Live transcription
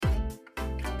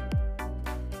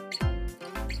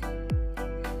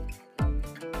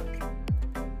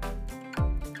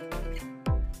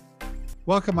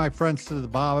Welcome, my friends, to the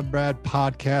Bob and Brad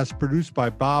podcast, produced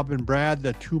by Bob and Brad,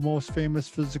 the two most famous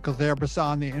physical therapists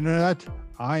on the internet.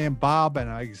 I am Bob, and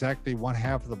I'm exactly one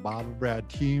half of the Bob and Brad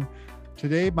team.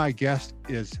 Today, my guest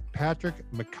is Patrick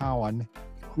McKeown,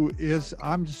 who is,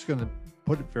 I'm just going to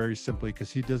put it very simply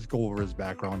because he does go over his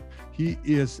background. He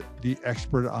is the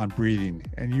expert on breathing.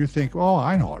 And you think, oh,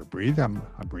 I know how to breathe. I'm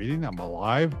breathing, I'm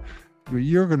alive.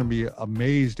 You're going to be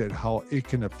amazed at how it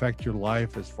can affect your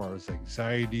life as far as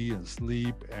anxiety and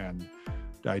sleep and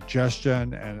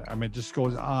digestion, and I mean, it just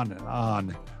goes on and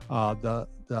on. The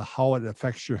how it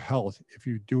affects your health if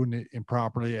you're doing it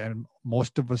improperly, and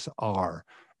most of us are.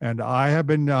 And I have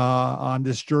been on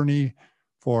this journey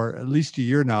for at least a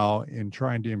year now in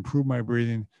trying to improve my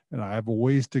breathing, and I have a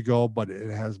ways to go, but it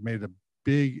has made a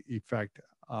big effect.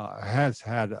 Has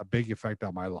had a big effect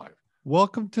on my life.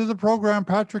 Welcome to the program,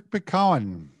 Patrick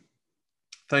McKeown.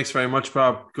 Thanks very much,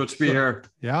 Bob. Good to be here.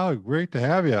 Yeah, great to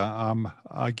have you.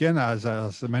 Again, as I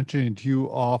was mentioning to you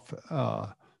off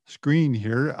screen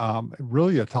here,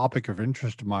 really a topic of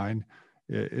interest of mine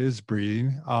is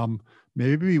breathing.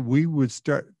 Maybe we would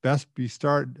starting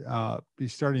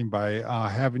by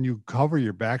having you cover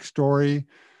your backstory.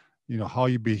 You know, how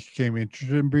you became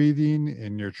interested in breathing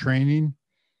in your training.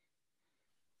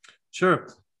 Sure.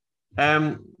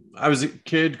 I was a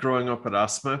kid growing up with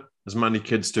asthma, as many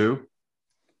kids do.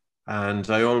 And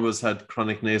I always had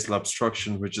chronic nasal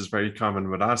obstruction, which is very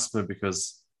common with asthma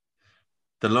because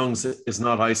the lungs is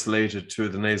not isolated to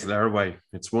the nasal airway.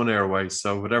 It's one airway.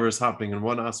 So whatever is happening in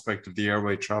one aspect of the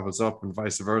airway travels up and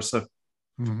vice versa.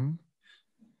 Mm-hmm.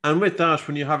 And with that,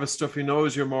 when you have a stuffy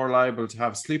nose, you're more liable to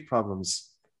have sleep problems.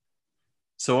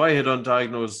 So I had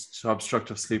undiagnosed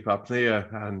obstructive sleep apnea,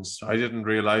 and I didn't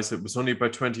realize it was only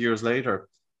about 20 years later.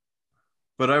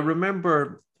 But I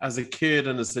remember as a kid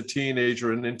and as a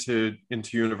teenager and into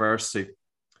university,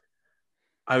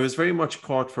 I was very much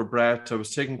caught for breath. I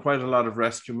was taking quite a lot of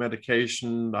rescue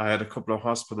medication. I had a couple of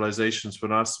hospitalizations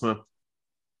with asthma.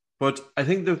 But I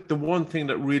think the one thing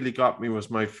that really got me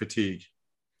was my fatigue.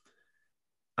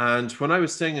 And when I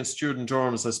was staying in student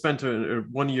dorms, I spent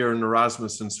 1 year in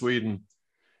Erasmus in Sweden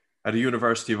at a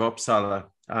University of Uppsala.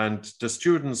 And the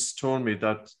students told me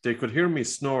that they could hear me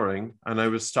snoring and I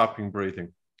was stopping breathing.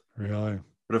 Really?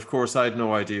 But of course, I had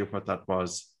no idea what that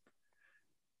was.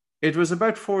 It was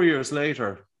about 4 years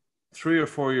later, 3 or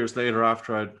 4 years later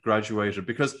after I'd graduated,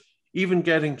 because even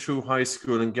getting through high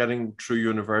school and getting through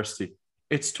university,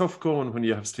 it's tough going when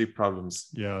you have sleep problems.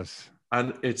 Yes.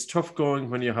 And it's tough going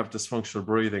when you have dysfunctional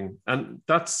breathing. And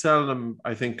that's seldom,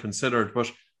 I think, considered. But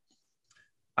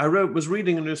I was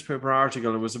reading a newspaper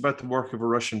article. It was about the work of a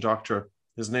Russian doctor.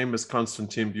 His name is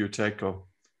Konstantin Buteyko.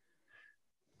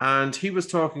 And he was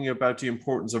talking about the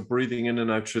importance of breathing in and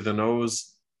out through the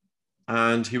nose.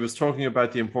 And he was talking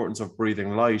about the importance of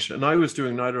breathing light. And I was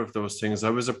doing neither of those things. I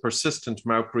was a persistent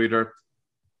mouth breather.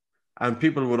 And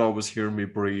people would always hear me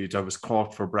breathe. I was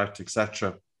caught for breath,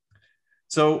 etc.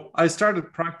 So I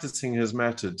started practicing his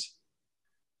method.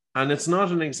 And it's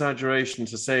not an exaggeration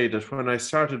to say that when I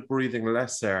started breathing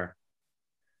less air,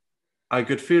 I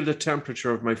could feel the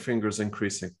temperature of my fingers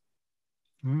increasing.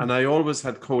 And I always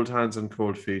had cold hands and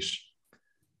cold feet.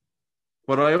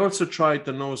 But I also tried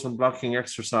the nose unblocking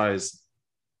exercise,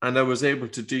 and I was able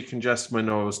to decongest my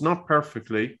nose, not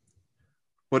perfectly,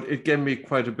 but it gave me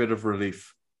quite a bit of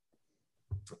relief.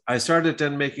 I started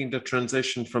then making the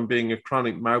transition from being a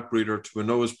chronic mouth breather to a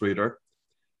nose breather.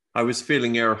 I was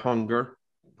feeling air hunger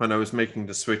when I was making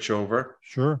the switch over.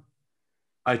 Sure.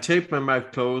 I taped my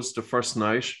mouth closed the first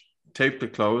night, taped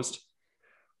it closed,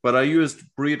 but I used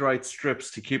Breathe Right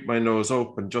strips to keep my nose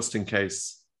open just in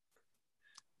case.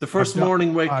 The first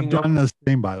morning waking up... I've done the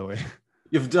same, by the way.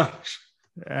 You've done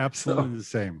it? Absolutely the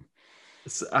same.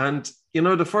 And, you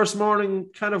know, the first morning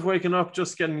kind of waking up,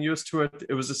 just getting used to it.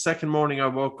 It was the second morning I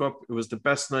woke up. It was the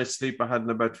best night's sleep I had in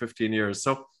about 15 years.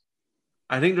 So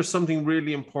I think there's something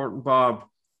really important, Bob,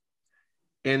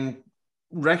 in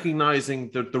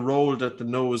recognizing the role that the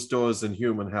nose does in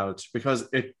human health, because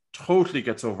it totally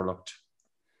gets overlooked.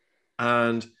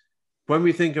 And when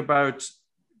we think about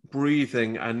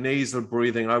breathing and nasal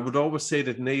breathing, I would always say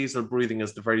that nasal breathing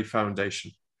is the very foundation.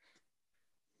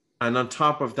 And on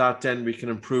top of that, then we can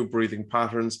improve breathing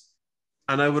patterns.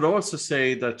 And I would also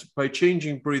say that by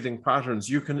changing breathing patterns,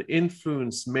 you can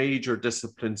influence major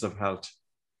disciplines of health.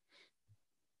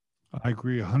 I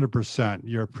agree 100%.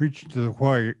 You're preaching to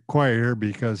the choir here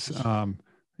because,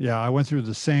 I went through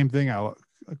the same thing. A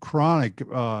chronic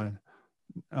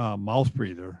mouth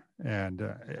breather, and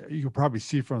you can probably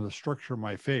see from the structure of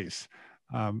my face.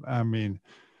 I mean,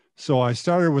 So I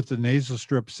started with the nasal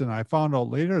strips, and I found out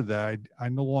later that I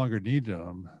no longer needed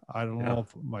them. I don't know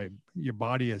if your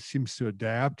body seems to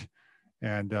adapt,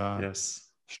 and Yes.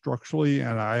 structurally,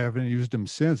 and I haven't used them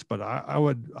since. But I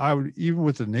would even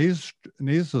with the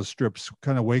nasal strips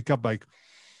kind of wake up like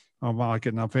I'm not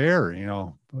getting enough air,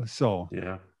 So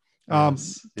Yeah. um,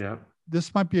 Yes. Yeah.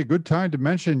 this might be a good time to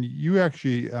mention you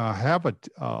actually have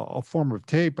a form of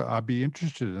tape. I'd be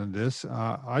interested in this.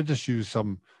 I just use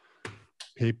some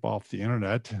tape off the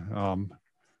internet,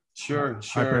 Sure.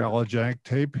 hyperallergenic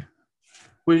tape.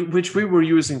 Which we were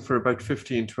using for about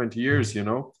 15, 20 years,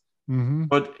 Mm-hmm.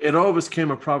 But it always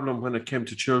came a problem when it came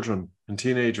to children and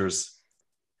teenagers,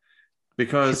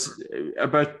 because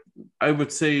I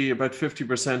would say about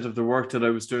 50% of the work that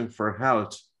I was doing for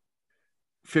health,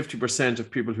 50%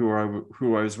 of people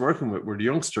who I was working with were the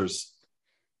youngsters.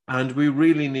 And we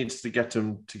really needed to get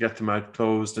them out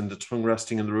closed and the tongue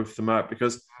resting in the roof of the mouth,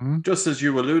 because Mm-hmm. just as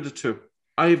you alluded to,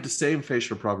 I have the same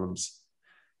facial problems.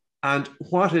 And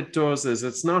what it does is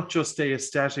it's not just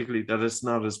aesthetically that it's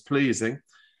not as pleasing,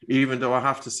 even though I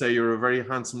have to say you're a very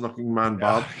handsome looking man,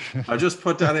 Bob. I'll just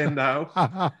put that in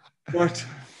now. But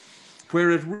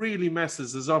where it really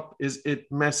messes us up is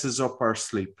it messes up our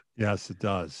sleep. Yes, it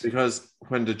does. Because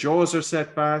when the jaws are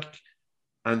set back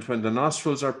and when the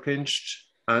nostrils are pinched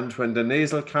and when the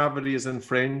nasal cavity is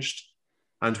infringed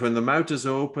and when the mouth is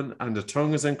open and the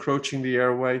tongue is encroaching the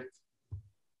airway,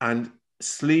 and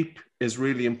sleep is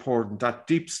really important, that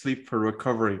deep sleep for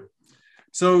recovery.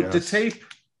 So Yes.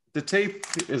 the tape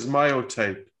is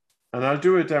MyoTape, and I'll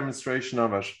do a demonstration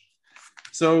of it.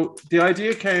 So the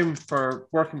idea came for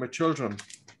working with children,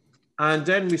 and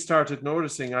then we started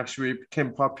noticing actually it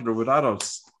became popular with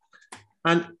adults.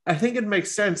 And I think it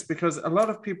makes sense because a lot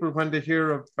of people, when they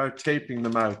hear about taping the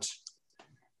mouth,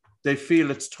 they feel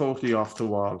it's totally off the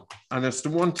wall. And it's the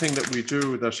one thing that we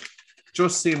do that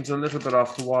just seems a little bit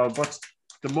off the wall, but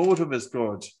the motive is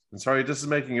good. I'm sorry, this is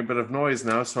making a bit of noise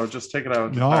now, so I'll just take it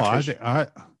out. No, I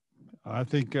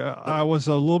think I was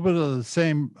a little bit of the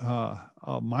same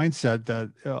mindset that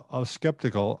I was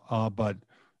skeptical, but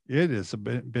it has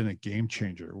been a game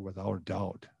changer without a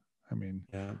doubt. I mean,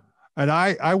 yeah. And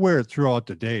I wear it throughout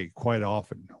the day quite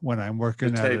often when I'm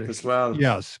working The at tape it. as well.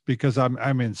 Yes, because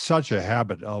I'm in such a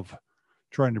habit of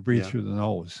trying to breathe through the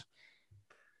nose.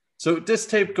 So this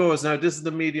tape goes now. This is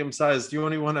the medium size, the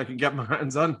only one I can get my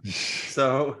hands on.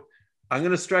 So I'm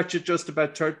going to stretch it just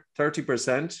about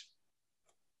 30%.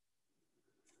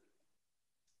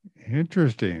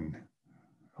 Interesting.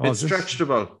 It's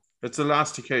stretchable. It's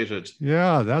elasticated.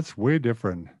 Yeah, that's way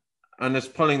different. And it's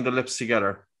pulling the lips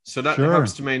together. So that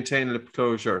helps to maintain lip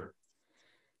closure.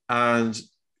 And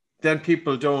then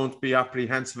people don't be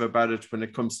apprehensive about it when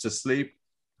it comes to sleep.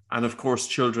 And of course,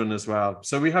 children as well.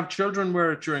 So we have children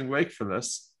wear it during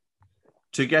wakefulness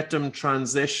to get them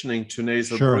transitioning to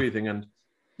nasal breathing. And,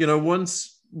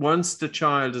 once the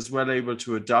child is well able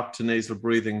to adapt to nasal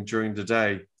breathing during the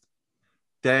day,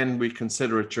 then we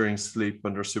consider it during sleep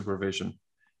under supervision.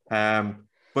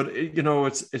 But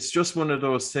it's just one of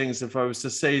those things. If I was to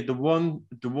say the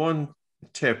one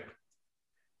tip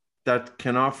that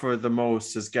can offer the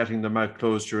most is getting the mouth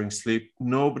closed during sleep.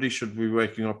 Nobody should be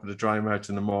waking up with a dry mouth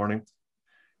in the morning.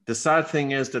 The sad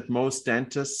thing is that most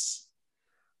dentists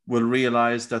will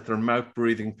realize that their mouth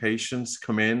breathing patients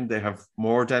come in, they have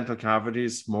more dental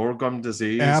cavities, more gum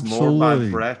disease, more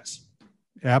bad breath.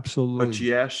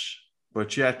 Absolutely.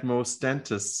 But yet most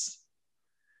dentists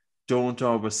don't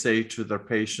always say to their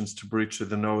patients to breathe through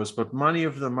the nose, but many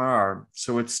of them are.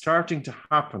 So it's starting to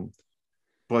happen,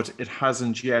 but it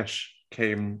hasn't yet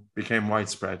became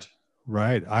widespread.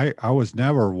 Right. I was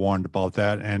never warned about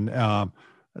that. And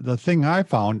the thing I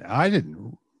found, I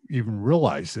didn't even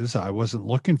realize this, I wasn't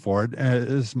looking for it,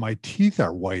 is my teeth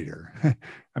are whiter.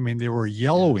 I mean, they were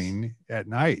yellowing at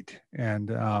night.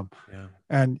 And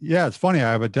it's funny.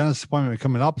 I have a dentist appointment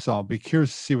coming up, so I'll be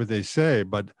curious to see what they say.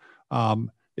 But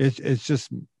it's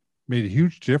just made a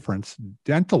huge difference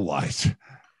dental wise.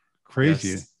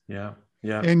 Crazy. Yes.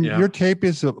 And your tape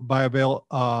is available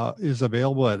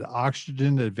at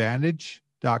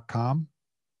oxygenadvantage.com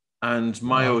and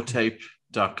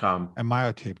myotape.com. And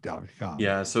myotape.com.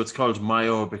 Yeah, so it's called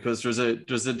Myo because there's a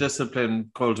discipline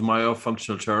called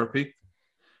myofunctional therapy.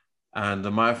 And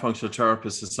the myofunctional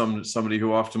therapist is somebody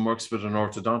who often works with an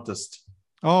orthodontist.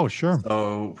 Oh, sure.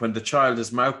 So when the child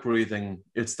is mouth breathing,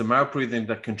 it's the mouth breathing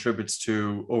that contributes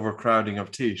to overcrowding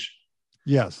of teeth.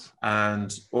 Yes.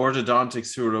 And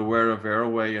orthodontics who are aware of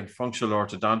airway and functional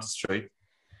orthodontistry,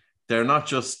 they're not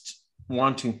just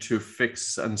wanting to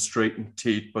fix and straighten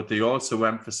teeth, but they also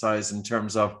emphasize in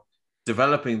terms of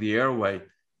developing the airway.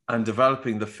 and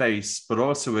developing the face, but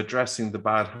also addressing the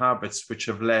bad habits which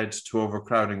have led to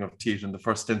overcrowding of teeth in the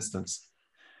first instance.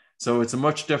 So it's a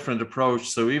much different approach.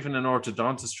 So even in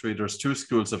orthodontistry, there's two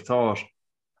schools of thought,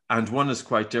 and one is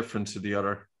quite different to the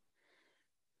other.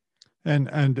 And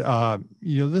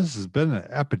this has been an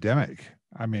epidemic.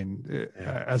 I mean,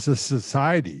 as a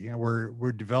society,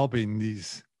 we're developing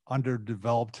these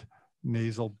underdeveloped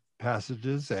nasal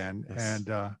passages and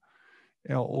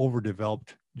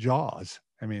overdeveloped jaws.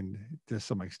 I mean, to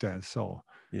some extent. So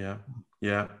yeah.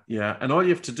 And all you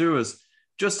have to do is,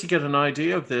 just to get an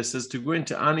idea of this, is to go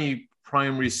into any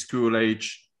primary school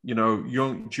age,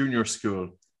 young junior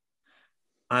school,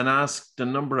 and ask the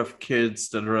number of kids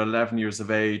that are 11 years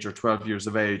of age or 12 years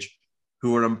of age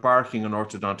who are embarking on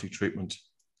orthodontic treatment.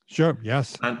 Sure.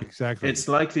 Yes, and exactly. It's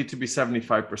likely to be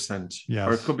 75%, yes,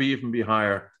 or it could be even be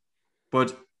higher.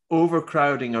 But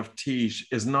overcrowding of teeth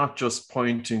is not just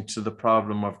pointing to the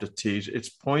problem of the teeth, it's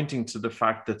pointing to the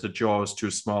fact that the jaw is too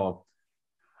small.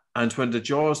 And when the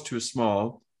jaw is too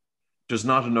small, there's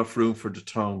not enough room for the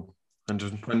tongue. And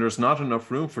when there's not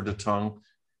enough room for the tongue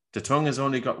has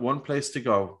only got one place to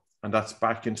go, and that's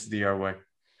back into the airway.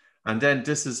 And then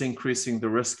this is increasing the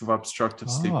risk of obstructive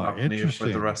sleep apnea for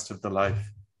the rest of the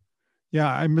life.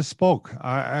 Yeah, I misspoke.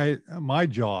 My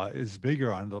jaw is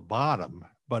bigger on the bottom,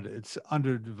 but it's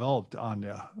underdeveloped on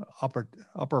the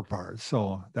upper part.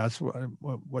 So that's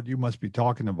what you must be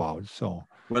talking about. So,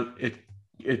 well,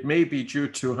 it may be due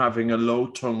to having a low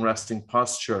tongue resting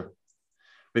posture,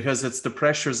 because it's the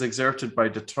pressures exerted by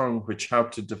the tongue which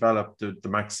help to develop the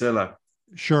maxilla.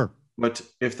 Sure. But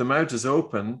if the mouth is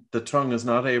open, the tongue is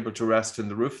not able to rest in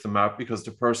the roof of the mouth because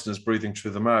the person is breathing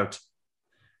through the mouth.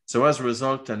 So as a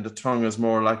result, then the tongue is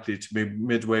more likely to be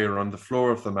midway around the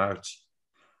floor of the mouth.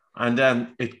 And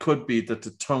then it could be that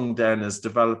the tongue then is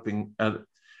developing.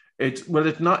 It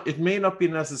may not be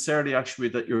necessarily actually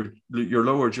that your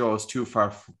lower jaw is too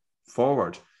far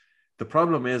forward. The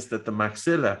problem is that the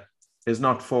maxilla is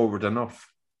not forward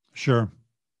enough. Sure.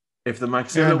 If the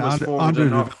maxilla was forward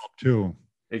enough, too.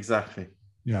 Exactly.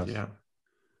 Yes. Yeah.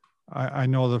 I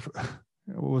know it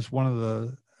was one of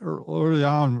the early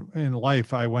on in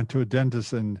life. I went to a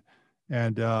dentist and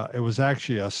it was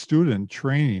actually a student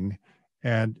training,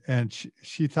 and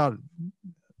she thought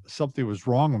something was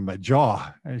wrong with my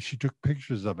jaw, and she took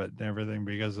pictures of it and everything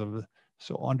because of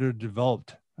so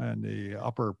underdeveloped in the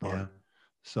upper part. Yeah.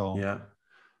 So yeah.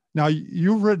 Now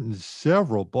you've written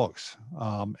several books,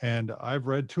 and I've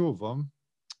read two of them.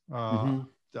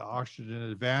 The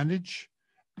Oxygen Advantage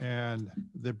and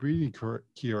The Breathing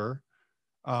Cure.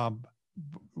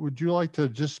 Would you like to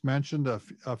just mention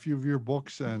a few of your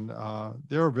books? And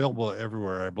they're available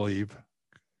everywhere, I believe.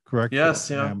 Correct? Yes,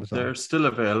 yeah, they're still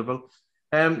available.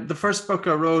 The first book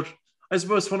I wrote, I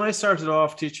suppose when I started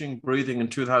off teaching breathing in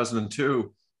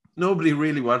 2002, nobody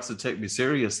really wanted to take me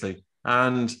seriously.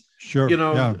 And sure,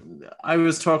 I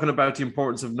was talking about the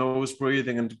importance of nose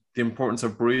breathing and the importance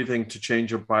of breathing to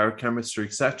change your biochemistry,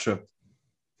 etc.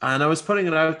 And I was putting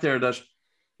it out there that,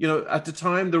 at the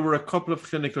time there were a couple of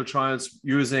clinical trials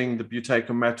using the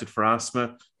Buteyko method for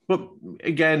asthma, but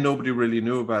again, nobody really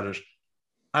knew about it.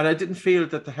 And I didn't feel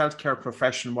that the healthcare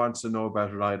profession wants to know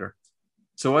about it either.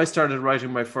 So I started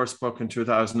writing my first book in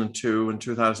 2002 and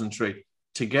 2003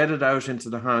 to get it out into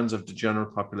the hands of the general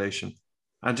population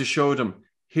and to show them,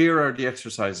 here are the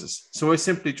exercises. So I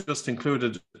simply just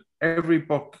included every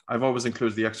book. I've always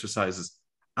included the exercises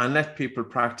and let people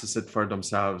practice it for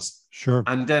themselves. Sure.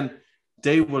 And then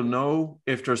they will know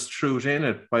if there's truth in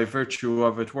it by virtue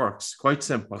of it works. Quite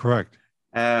simple. Correct.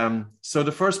 So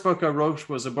the first book I wrote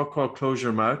was a book called Close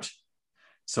Your Mouth.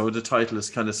 So the title is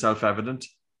kind of self-evident.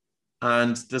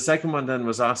 And the second one then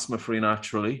was Asthma Free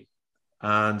Naturally.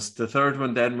 And the third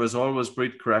one then was Always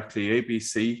Breathe Correctly,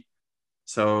 ABC.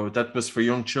 So that was for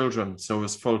young children. So it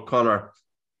was full color.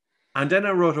 And then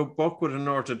I wrote a book with an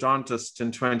orthodontist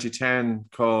in 2010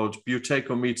 called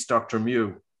Buteyko Meets Dr.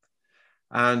 Mew.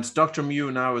 And Dr.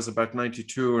 Mew now is about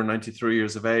 92 or 93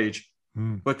 years of age.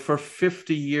 But for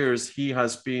 50 years, he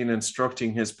has been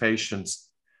instructing his patients,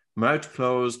 mouth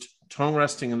closed, tongue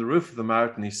resting in the roof of the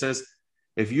mouth. And he says,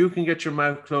 if you can get your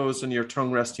mouth closed and your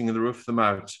tongue resting in the roof of the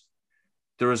mouth,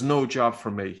 there is no job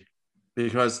for me.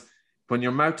 Because when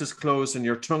your mouth is closed and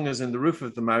your tongue is in the roof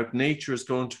of the mouth, nature is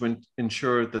going to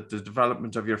ensure that the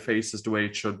development of your face is the way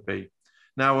it should be.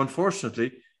 Now,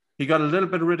 unfortunately, he got a little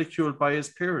bit ridiculed by his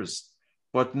peers.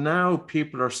 But now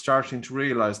people are starting to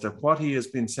realize that what he has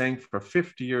been saying for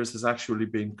 50 years has actually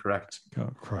been correct.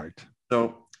 Correct.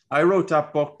 So I wrote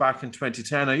that book back in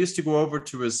 2010. I used to go over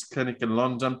to his clinic in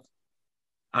London,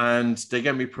 and they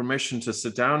gave me permission to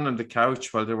sit down on the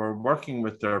couch while they were working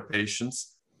with their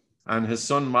patients and his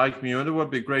son Mike Mew, and there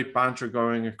would be great banter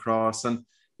going across. And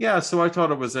yeah, so I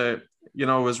thought it was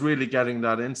was really getting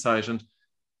that insight. And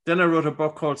then I wrote a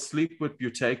book called Sleep with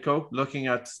Buteyko, looking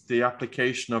at the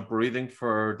application of breathing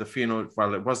for the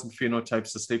it wasn't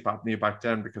phenotypes of sleep apnea back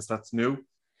then because that's new,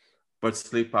 but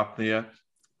sleep apnea.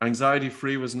 Anxiety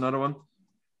free was another one.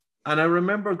 And I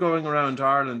remember going around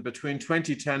Ireland between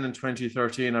 2010 and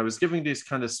 2013, I was giving these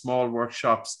kind of small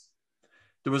workshops.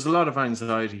 There was a lot of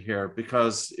anxiety here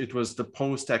because it was the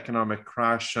post-economic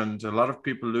crash and a lot of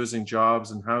people losing jobs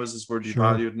and houses were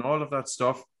devalued and all of that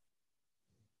stuff.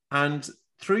 And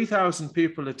 3,000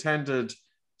 people attended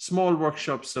small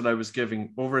workshops that I was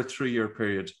giving over a 3-year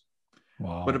period.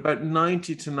 Wow. But about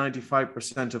 90 to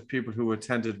 95% of people who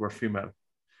attended were female.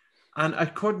 And I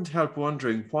couldn't help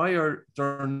wondering, why are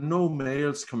there no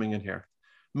males coming in here?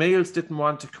 Males didn't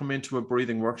want to come into a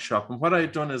breathing workshop. And what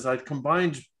I'd done is I'd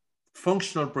combined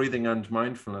functional breathing and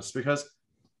mindfulness, because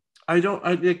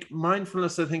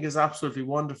mindfulness, I think, is absolutely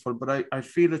wonderful, but I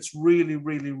feel it's really,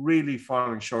 really, really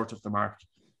falling short of the mark.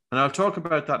 And I'll talk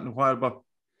about that in a while, but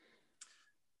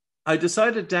I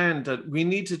decided then that we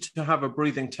needed to have a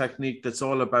breathing technique that's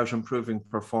all about improving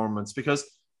performance, because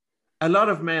a lot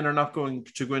of men are not going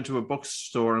to go into a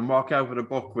bookstore and walk out with a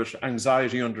book with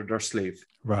anxiety under their sleeve.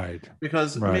 Right.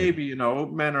 Because maybe,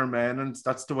 men are men and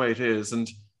that's the way it is.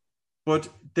 But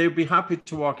they'd be happy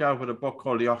to walk out with a book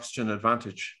called The Oxygen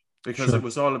Advantage, because it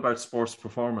was all about sports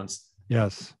performance.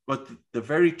 Yes. But the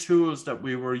very tools that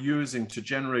we were using to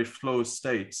generate flow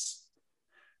states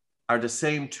are the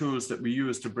same tools that we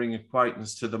use to bring a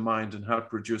quietness to the mind and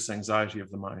help reduce anxiety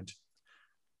of the mind.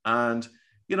 And,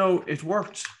 it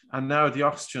worked. And now the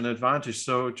Oxygen Advantage.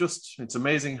 So it's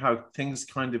amazing how things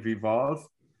kind of evolve.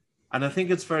 And I think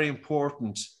it's very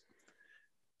important,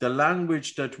 the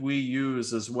language that we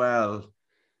use as well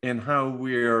in how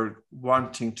we're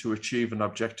wanting to achieve an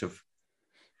objective.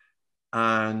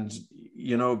 And,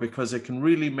 because it can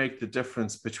really make the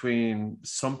difference between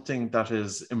something that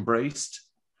is embraced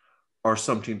or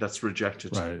something that's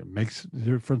rejected. Right. It makes a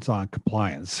difference on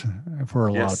compliance for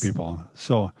a lot of people.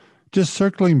 So just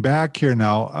circling back here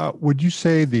now, would you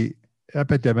say the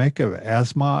epidemic of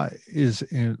asthma is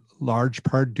in large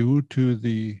part due to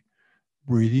the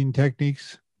breathing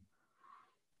techniques?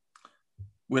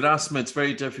 With asthma, it's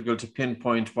very difficult to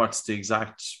pinpoint what's the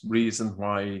exact reason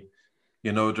why,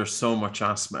 there's so much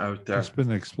asthma out there. It's been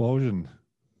an explosion.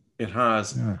 It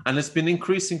has. Yeah. And it's been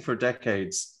increasing for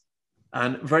decades,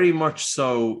 and very much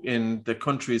so in the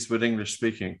countries with English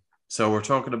speaking. So we're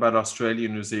talking about Australia,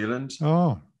 New Zealand,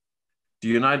 the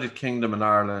United Kingdom and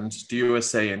Ireland, the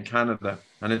USA and Canada.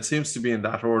 And it seems to be in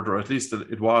that order, at least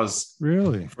it was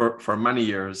really for many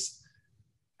years.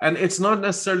 And it's not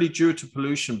necessarily due to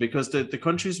pollution, because the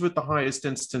countries with the highest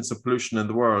incidence of pollution in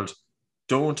the world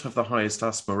don't have the highest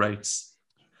asthma rates.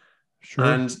 Sure.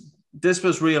 And this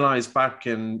was realized back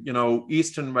in,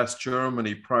 East and West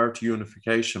Germany prior to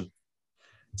unification.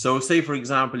 So say, for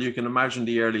example, you can imagine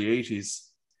the early 80s.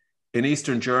 In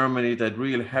Eastern Germany, they had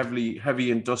real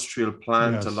heavy industrial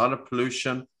plant, a lot of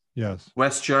pollution. Yes.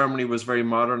 West Germany was very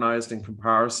modernized in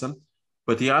comparison,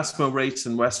 but the asthma rates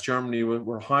in West Germany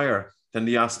were higher than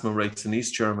the asthma rates in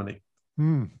East Germany.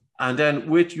 And then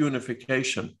with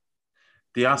unification,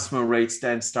 the asthma rates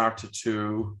then started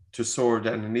to soar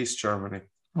then in East Germany.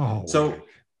 So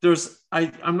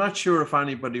I'm not sure if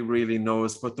anybody really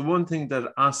knows, but the one thing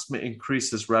that asthma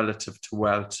increases relative to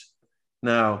wealth.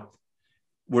 Now,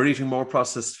 we're eating more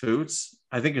processed foods.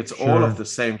 I think it's all of the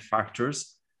same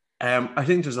factors. I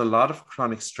think there's a lot of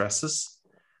chronic stresses.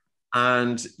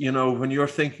 And, when you're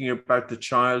thinking about the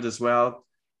child as well,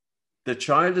 the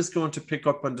child is going to pick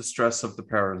up on the stress of the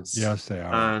parents. Yes, they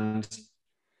are. And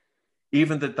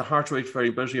even that the heart rate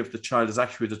variability of the child is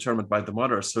actually determined by the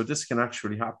mother. So this can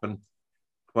actually happen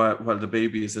while the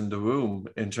baby is in the womb,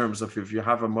 in terms of if you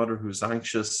have a mother who's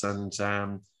anxious and,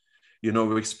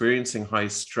 experiencing high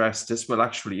stress, this will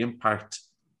actually impact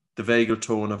the vagal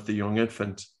tone of the young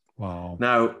infant. Wow.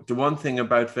 Now, the one thing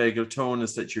about vagal tone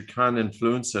is that you can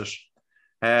influence it.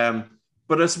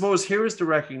 But I suppose here is the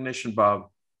recognition, Bob.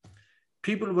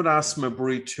 People with asthma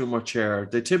breathe too much air.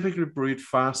 They typically breathe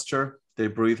faster, they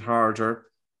breathe harder,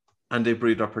 and they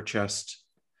breathe upper chest.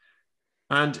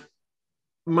 And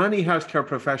many healthcare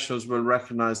professionals will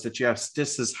recognize that, yes,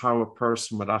 this is how a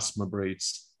person with asthma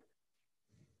breathes.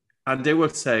 And they will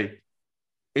say,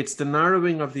 it's the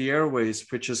narrowing of the airways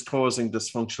which is causing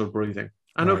dysfunctional breathing.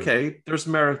 And okay, there's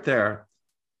merit there,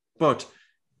 but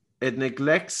it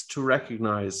neglects to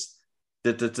recognize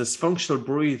that the dysfunctional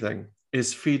breathing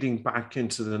is feeding back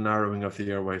into the narrowing of the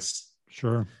airways.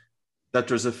 Sure. That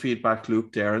there's a feedback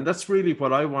loop there. And that's really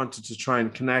what I wanted to try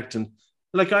and connect and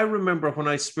Like I remember when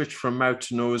I switched from mouth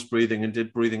to nose breathing and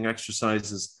did breathing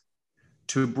exercises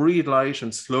to breathe light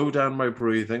and slow down my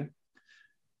breathing.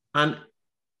 And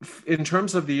in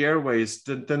terms of the airways,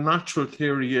 the natural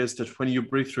theory is that when you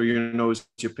breathe through your nose,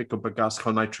 you pick up a gas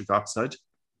called nitric oxide.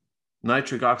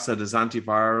 Nitric oxide is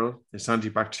antiviral, it's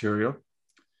antibacterial.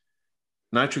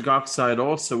 Nitric oxide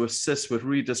also assists with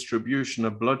redistribution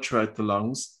of blood throughout the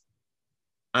lungs.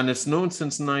 And it's known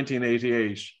since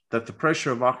 1988 that the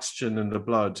pressure of oxygen in the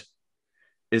blood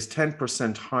is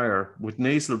 10% higher with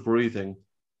nasal breathing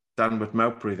than with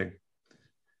mouth breathing.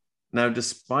 Now,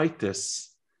 despite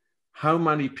this, how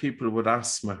many people with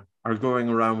asthma are going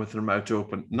around with their mouth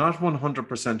open? Not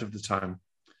 100% of the time,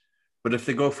 but if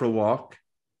they go for a walk,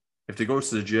 if they go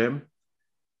to the gym,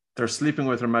 they're sleeping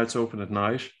with their mouths open at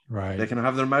night. Right. They can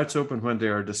have their mouths open when they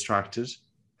are distracted.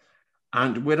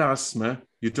 And with asthma,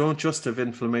 you don't just have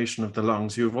inflammation of the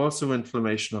lungs, you have also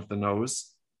inflammation of the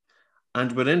nose.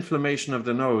 And with inflammation of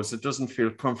the nose, it doesn't feel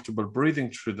comfortable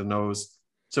breathing through the nose.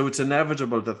 So it's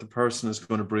inevitable that the person is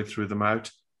going to breathe through the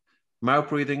mouth. Mouth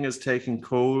breathing is taking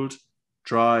cold,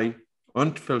 dry,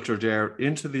 unfiltered air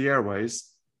into the airways,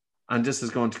 and this is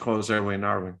going to cause airway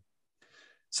narrowing.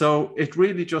 So it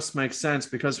really just makes sense,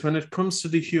 because when it comes to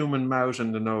the human mouth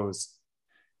and the nose,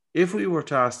 if we were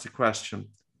to ask the question,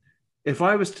 if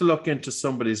I was to look into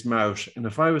somebody's mouth and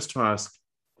if I was to ask,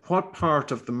 what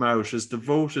part of the mouth is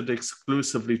devoted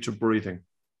exclusively to breathing?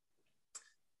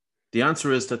 The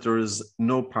answer is that there is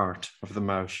no part of the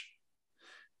mouth.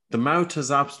 The mouth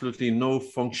has absolutely no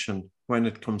function when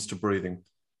it comes to breathing.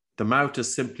 The mouth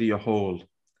is simply a hole.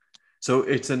 So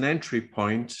it's an entry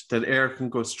point that air can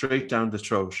go straight down the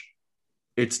throat.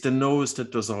 It's the nose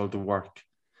that does all the work.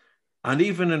 And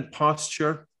even in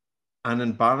posture and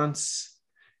in balance,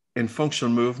 in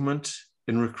functional movement,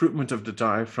 in recruitment of the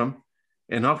diaphragm,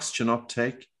 in oxygen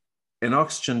uptake, in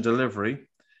oxygen delivery,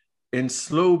 in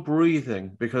slow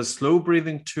breathing, because slow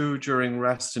breathing too during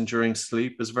rest and during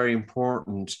sleep is very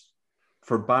important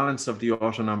for balance of the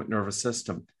autonomic nervous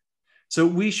system. So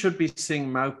we should be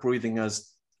seeing mouth breathing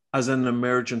as an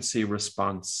emergency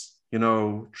response. You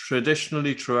know,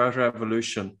 traditionally throughout our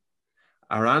evolution,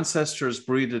 our ancestors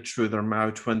breathed through their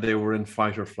mouth when they were in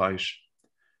fight or flight.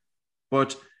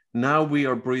 But now we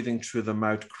are breathing through the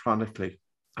mouth chronically,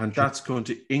 and that's going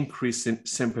to increase in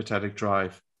sympathetic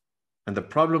drive. And the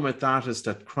problem with that is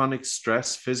that chronic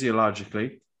stress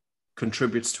physiologically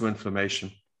contributes to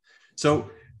inflammation.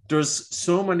 So there's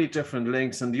so many different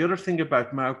links. And the other thing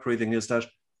about mouth breathing is that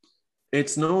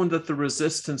it's known that the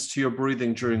resistance to your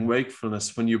breathing during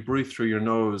wakefulness, when you breathe through your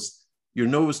nose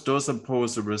does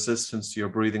impose a resistance to your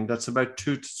breathing that's about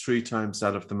 2 to 3 times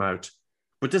that of the mouth.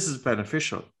 But this is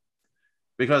beneficial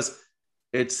because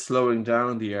it's slowing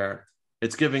down the air.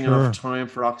 It's giving enough time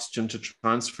for oxygen to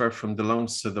transfer from the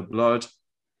lungs to the blood.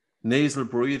 Nasal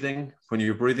breathing, when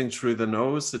you're breathing through the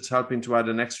nose, it's helping to add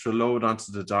an extra load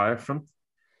onto the diaphragm.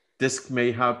 This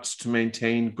may help to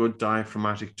maintain good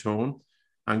diaphragmatic tone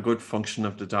and good function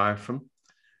of the diaphragm.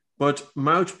 But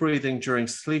mouth breathing during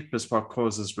sleep is what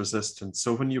causes resistance.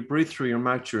 So when you breathe through your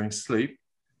mouth during sleep,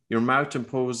 your mouth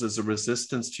imposes a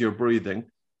resistance to your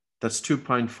breathing that's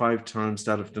 2.5 times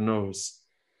that of the nose.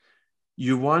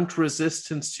 You want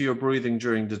resistance to your breathing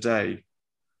during the day,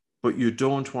 but you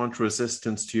don't want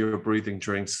resistance to your breathing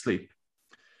during sleep.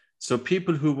 So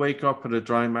people who wake up with a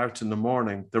dry mouth in the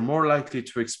morning, they're more likely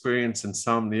to experience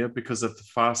insomnia because of the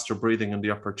faster breathing and the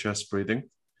upper chest breathing,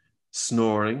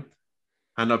 snoring,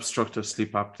 and obstructive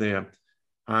sleep apnea.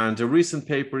 And a recent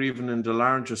paper, even in the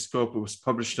Laryngoscope, it was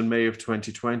published in May of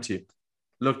 2020,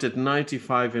 looked at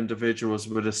 95 individuals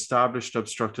with established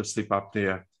obstructive sleep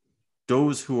apnea.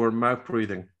 Those who were mouth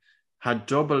breathing had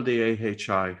double the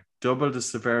AHI, double the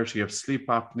severity of sleep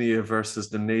apnea versus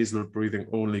the nasal breathing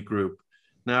only group.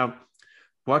 Now,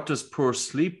 what does poor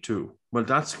sleep do? Well,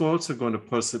 that's also going to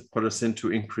put us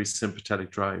into increased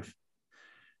sympathetic drive.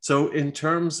 So in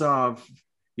terms of,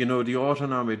 the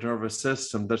autonomic nervous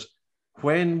system, that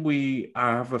when we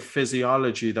have a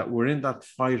physiology that we're in that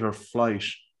fight or flight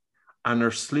and our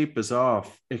sleep is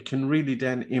off, it can really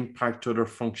then impact other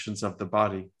functions of the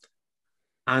body.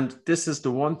 And this is the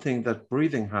one thing that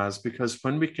breathing has, because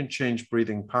when we can change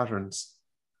breathing patterns,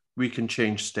 we can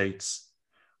change states.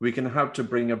 We can help to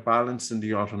bring a balance in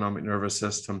the autonomic nervous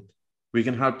system. We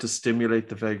can help to stimulate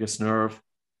the vagus nerve.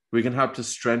 We can help to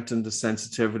strengthen the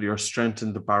sensitivity or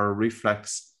strengthen the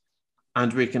baroreflex.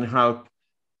 And we can help,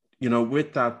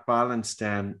 with that balance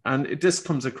then. And this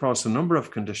comes across a number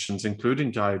of conditions,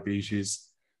 including diabetes,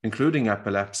 including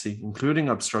epilepsy, including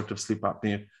obstructive sleep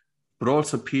apnea, but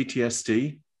also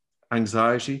PTSD,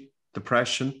 anxiety,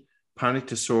 depression, panic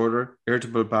disorder,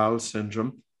 irritable bowel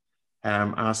syndrome.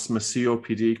 asthma,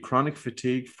 COPD, chronic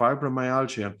fatigue,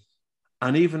 fibromyalgia,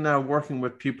 and even now working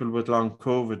with people with long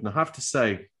COVID. And I have to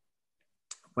say,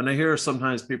 when I hear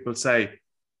sometimes people say,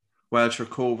 well, sure,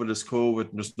 COVID is COVID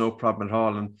and there's no problem at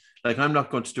all. And like, I'm not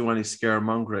going to do any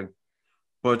scaremongering,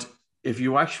 but if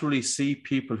you actually see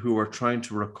people who are trying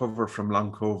to recover from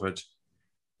long COVID,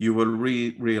 you will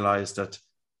realize that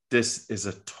this is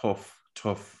a tough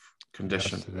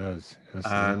condition. Yes, it is. Yes,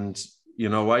 and, you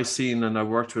know, I've seen and I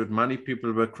worked with many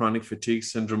people with chronic fatigue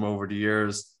syndrome over the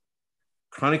years.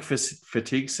 Chronic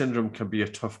fatigue syndrome can be a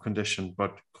tough condition,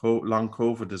 but long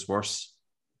COVID is worse.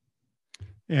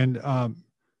 And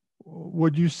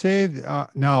would you say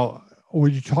now,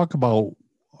 would you talk about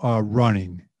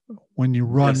running? When you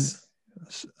run, yes.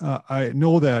 I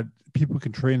know that people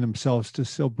can train themselves to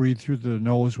still breathe through the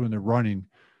nose when they're running,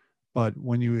 but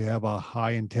when you have a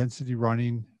high intensity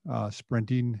running,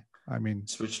 sprinting, I mean,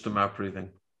 switch to mouth breathing.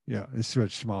 Yeah, it's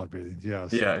switch to mouth breathing.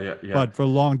 Yes. Yeah. But for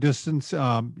long distance,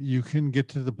 you can get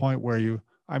to the point where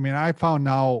I found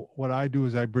now what I do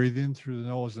is I breathe in through the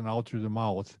nose and out through the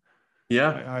mouth.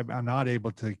 Yeah. I'm not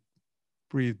able to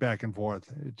breathe back and forth.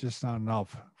 It's just not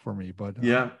enough for me. But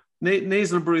yeah.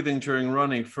 Nasal breathing during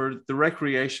running for the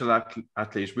recreational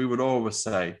athlete, we would always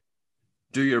say,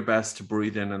 do your best to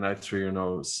breathe in and out through your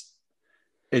nose.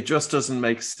 It just doesn't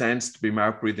make sense to be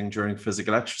mouth breathing during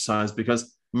physical exercise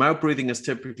because mouth breathing is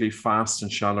typically fast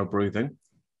and shallow breathing.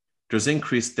 There's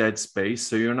increased dead space.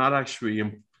 So you're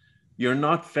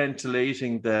not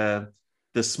ventilating the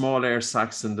small air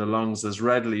sacs in the lungs as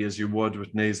readily as you would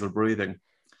with nasal breathing.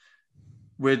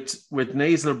 With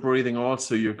nasal breathing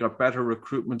also, you've got better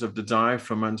recruitment of the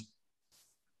diaphragm, and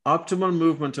optimal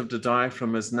movement of the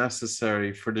diaphragm is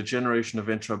necessary for the generation of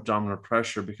intra-abdominal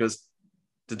pressure because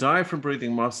the diaphragm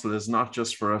breathing muscle is not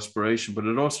just for respiration, but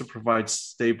it also provides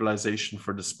stabilization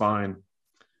for the spine.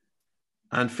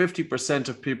 And 50%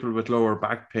 of people with lower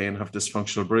back pain have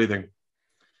dysfunctional breathing.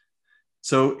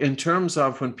 So in terms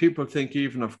of when people think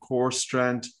even of core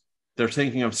strength, they're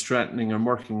thinking of strengthening and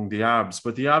working the abs,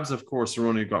 but the abs, of course, are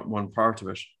only got one part of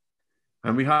it.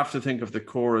 And we have to think of the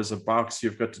core as a box.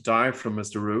 You've got the diaphragm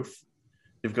as the roof.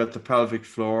 You've got the pelvic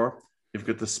floor. You've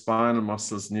got the spinal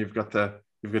muscles, and you've got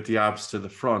the abs to the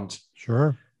front.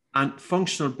 Sure. And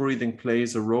functional breathing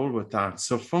plays a role with that.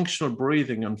 So functional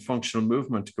breathing and functional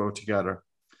movement go together.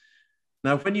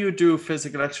 Now, when you do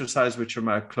physical exercise with your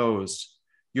mouth closed,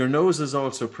 your nose is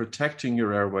also protecting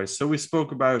your airways. So we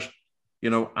spoke about,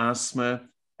 asthma,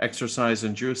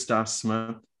 exercise-induced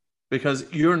asthma,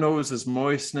 because your nose is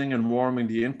moistening and warming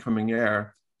the incoming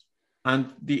air,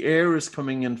 and the air is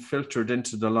coming in filtered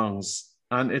into the lungs.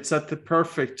 And it's at the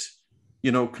perfect,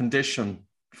 condition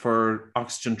for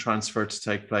oxygen transfer to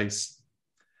take place.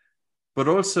 But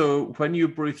also, when you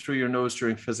breathe through your nose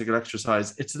during physical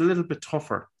exercise, it's a little bit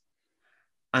tougher.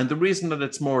 And the reason that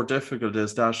it's more difficult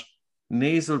is that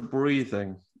nasal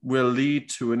breathing will lead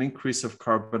to an increase of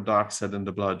carbon dioxide in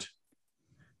the blood.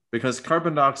 Because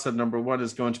carbon dioxide, number one,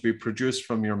 is going to be produced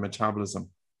from your metabolism.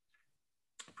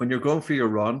 When you're going for your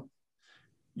run,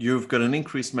 you've got an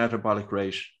increased metabolic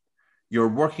rate. You're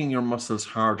working your muscles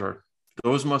harder.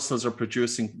 Those muscles are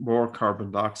producing more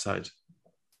carbon dioxide.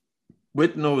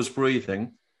 With nose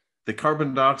breathing, the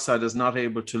carbon dioxide is not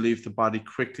able to leave the body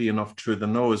quickly enough through the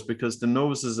nose because the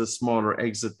nose is a smaller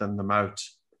exit than the mouth.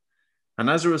 And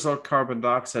as a result, carbon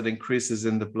dioxide increases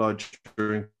in the blood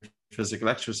during physical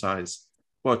exercise.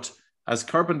 But as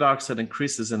carbon dioxide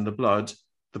increases in the blood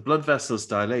vessels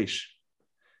dilate.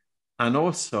 And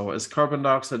also, as carbon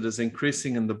dioxide is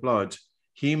increasing in the blood,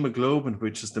 hemoglobin,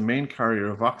 which is the main carrier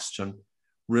of oxygen,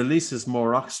 releases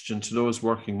more oxygen to those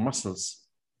working muscles.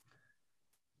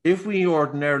 If we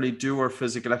ordinarily do our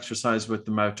physical exercise with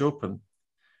the mouth open,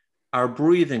 our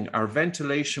breathing, our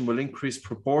ventilation will increase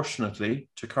proportionately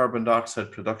to carbon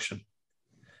dioxide production.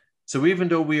 So even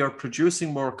though we are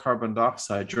producing more carbon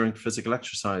dioxide during physical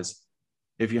exercise,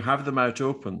 if you have the mouth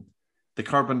open, the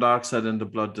carbon dioxide in the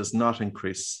blood does not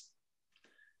increase.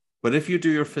 But if you do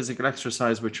your physical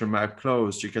exercise with your mouth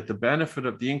closed, you get the benefit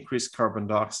of the increased carbon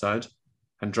dioxide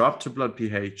and drop to blood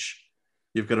pH.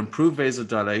 You've got improved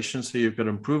vasodilation, so you've got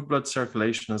improved blood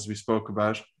circulation, as we spoke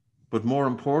about. But more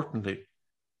importantly,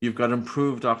 you've got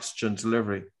improved oxygen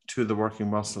delivery to the working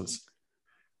muscles,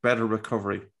 better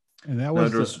recovery. And that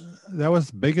was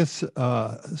the biggest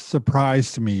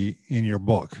surprise to me in your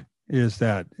book is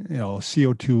that,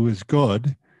 CO2 is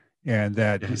good and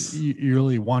that yes. you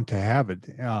really want to have it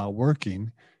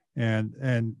working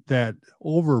and that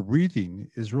over breathing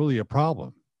is really a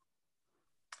problem.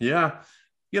 Yeah.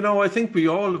 I think we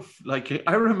all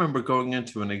I remember going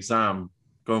into an exam,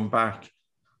 going back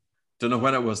don't know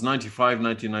when it was,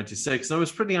 1996. And I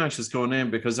was pretty anxious going in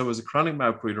because I was a chronic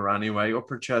mouth breather anyway,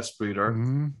 upper chest breather.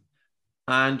 Mm-hmm.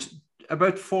 And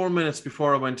about 4 minutes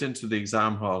before I went into the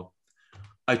exam hall,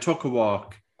 I took a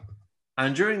walk.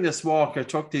 And during this walk, I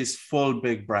took these full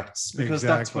big breaths because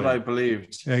that's what I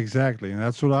believed. Exactly. And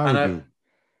that's what I would do.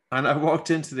 And I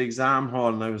walked into the exam hall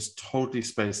and I was totally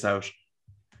spaced out.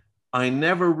 I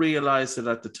never realized it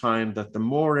at the time that the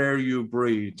more air you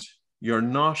breathe, you're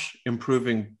not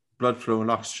improving blood flow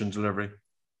and oxygen delivery.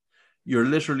 You're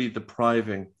literally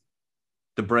depriving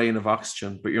the brain of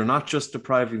oxygen, but you're not just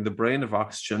depriving the brain of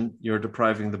oxygen, you're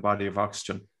depriving the body of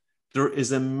oxygen. There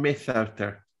is a myth out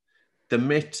there, the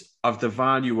myth of the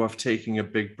value of taking a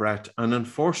big breath. And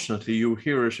unfortunately, you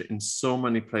hear it in so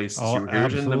many places. You hear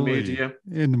it in the media,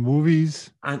 in the movies.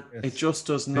 And it just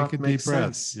does not make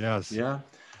sense. Yes. Yeah.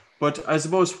 But I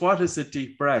suppose, what is a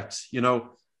deep breath? You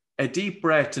know, a deep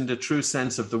breath in the true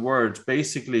sense of the word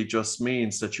basically just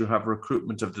means that you have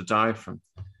recruitment of the diaphragm.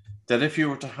 That if you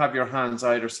were to have your hands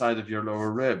either side of your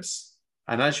lower ribs,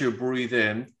 and as you breathe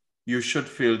in, you should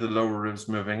feel the lower ribs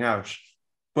moving out.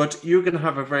 But you can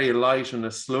have a very light and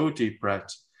a slow deep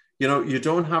breath. You know, you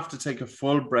don't have to take a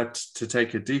full breath to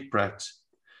take a deep breath.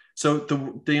 So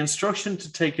the instruction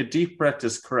to take a deep breath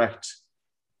is correct,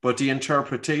 but the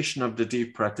interpretation of the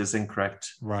deep breath is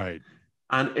incorrect. Right.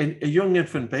 And a young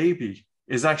infant baby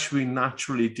is actually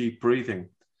naturally deep breathing.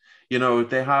 You know,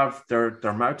 they have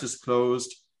their mouth is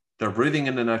closed, they're breathing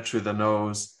in and out through the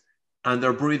nose, and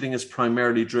their breathing is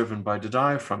primarily driven by the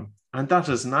diaphragm. And that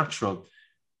is natural.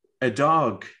 A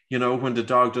dog, you know, when the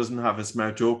dog doesn't have his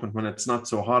mouth open, when it's not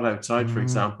so hot outside, for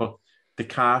example, the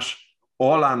cat,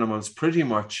 all animals pretty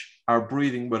much are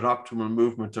breathing with optimal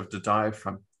movement of the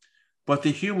diaphragm. But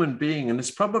the human being, and it's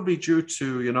probably due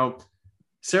to, you know,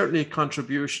 certainly a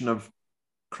contribution of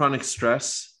chronic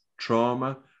stress,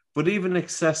 trauma, but even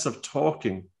excessive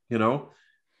talking, you know.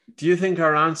 Do you think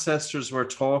our ancestors were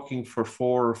talking for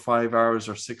 4 or 5 hours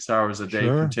or 6 hours a day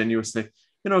continuously?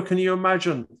 You know, can you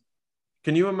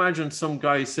imagine some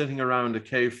guy sitting around a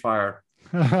cave fire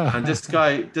and this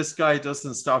guy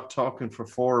doesn't stop talking for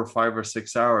 4 or 5 or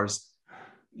 6 hours?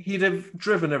 He'd have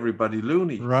driven everybody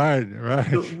loony. Right.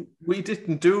 So we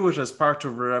didn't do it as part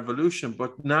of our evolution,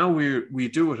 but now we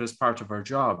do it as part of our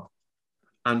job.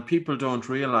 And people don't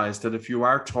realize that if you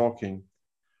are talking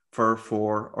for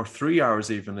 4 or 3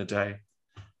 hours even a day,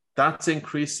 that's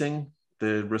increasing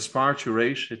the respiratory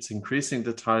rate, it's increasing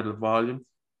the tidal volume,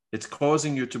 it's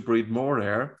causing you to breathe more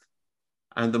air.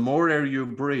 And the more air you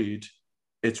breathe,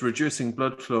 it's reducing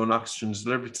blood flow and oxygen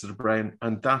delivery to the brain.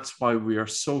 And that's why we are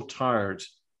so tired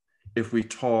if we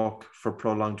talk for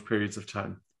prolonged periods of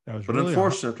time. But really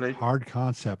unfortunately, hard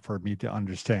concept for me to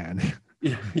understand.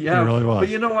 Yeah. It really was. But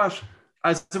you know what?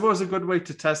 I suppose a good way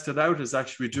to test it out is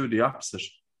actually do the opposite.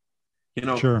 You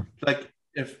know, like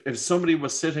if somebody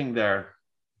was sitting there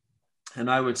and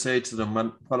I would say to them,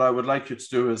 well, what I would like you to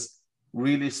do is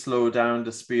really slow down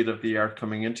the speed of the air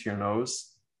coming into your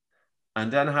nose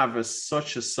and then have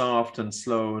such a soft and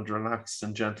slow and relaxed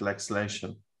and gentle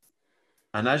exhalation.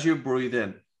 And as you breathe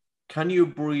in, can you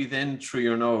breathe in through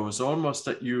your nose almost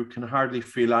that you can hardly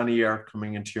feel any air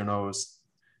coming into your nose?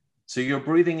 So you're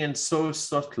breathing in so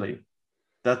subtly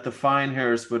that the fine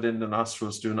hairs within the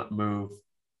nostrils do not move.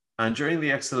 And during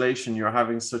the exhalation, you're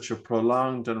having such a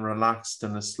prolonged and relaxed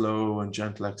and a slow and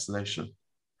gentle exhalation.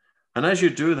 And as you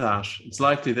do that, it's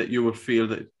likely that you will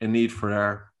feel a need for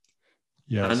air.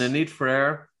 Yes. And the need for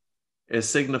air is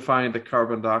signifying that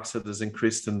carbon dioxide is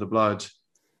increased in the blood.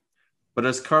 But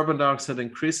as carbon dioxide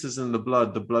increases in the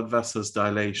blood vessels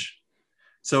dilate.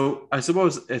 So I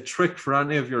suppose a trick for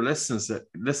any of your listeners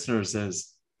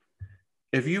is,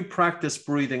 if you practice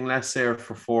breathing less air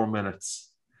for 4 minutes,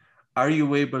 are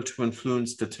you able to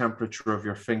influence the temperature of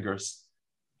your fingers?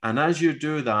 And as you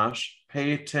do that,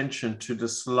 pay attention to the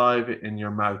saliva in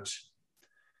your mouth.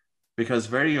 Because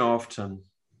very often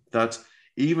that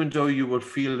even though you will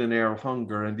feel an air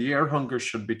hunger, and the air hunger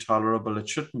should be tolerable, it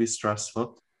shouldn't be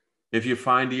stressful. If you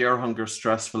find the air hunger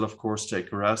stressful, of course,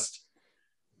 take a rest.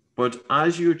 But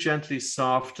as you gently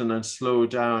soften and slow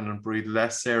down and breathe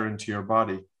less air into your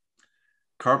body,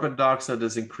 carbon dioxide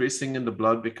is increasing in the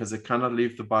blood because it cannot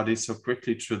leave the body so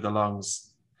quickly through the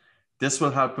lungs. This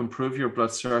will help improve your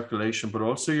blood circulation, but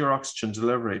also your oxygen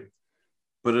delivery.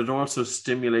 But it also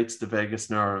stimulates the vagus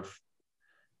nerve.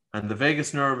 And the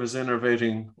vagus nerve is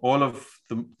innervating all of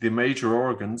the major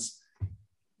organs.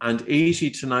 And 80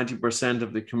 to 90%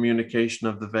 of the communication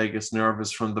of the vagus nerve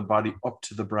is from the body up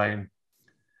to the brain.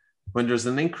 When there's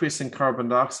an increase in carbon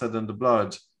dioxide in the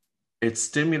blood, it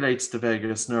stimulates the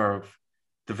vagus nerve.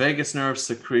 The vagus nerve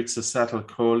secretes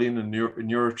acetylcholine, a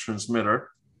neurotransmitter,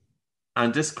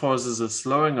 And this causes a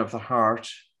slowing of the heart,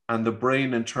 and the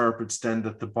brain interprets then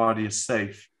that the body is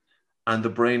safe, and the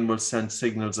brain will send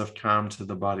signals of calm to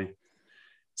the body.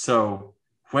 So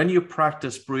when you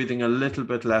practice breathing a little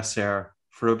bit less air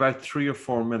for about 3 or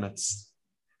 4 minutes,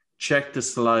 check the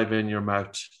saliva in your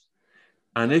mouth.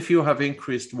 And if you have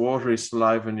increased watery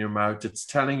saliva in your mouth, it's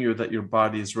telling you that your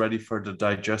body is ready for the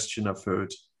digestion of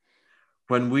food.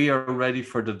 When we are ready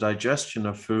for the digestion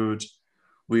of food,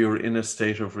 we are in a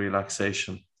state of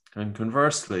relaxation. And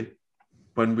conversely,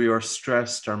 when we are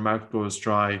stressed, our mouth goes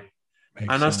dry.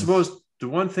 Makes and sense. I suppose the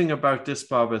one thing about this,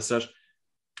 Bob, is that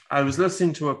I was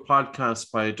listening to a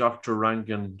podcast by Dr.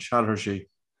 Rangan Chatterjee.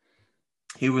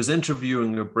 He was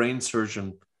interviewing a brain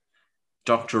surgeon,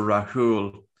 Dr.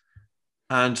 Rahul.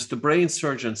 And the brain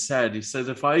surgeon said,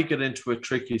 if I get into a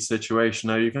tricky situation,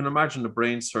 now you can imagine a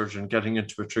brain surgeon getting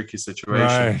into a tricky situation.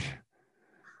 Right.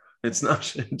 It's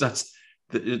not,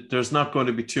 there's not going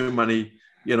to be too many,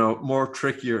 more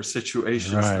trickier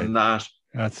situations than that.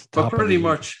 That's but pretty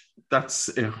much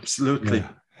that's absolutely.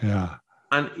 Yeah.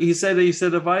 And he said,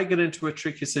 if I get into a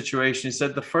tricky situation, he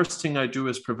said, the first thing I do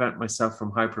is prevent myself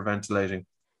from hyperventilating.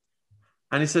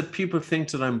 And he said, people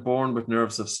think that I'm born with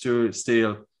nerves of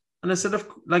steel. And I said,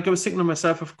 I was thinking to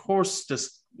myself, of course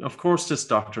this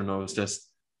doctor knows this,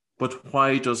 but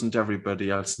why doesn't everybody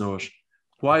else know it?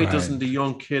 Why doesn't the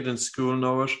young kid in school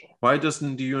know it? Why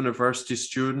doesn't the university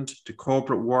student, the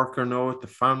corporate worker know it, the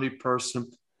family person?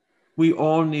 We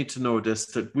all need to know this,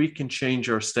 that we can change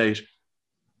our state.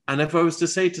 And if I was to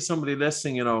say to somebody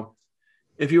listening,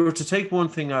 if you were to take one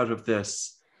thing out of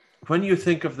this, when you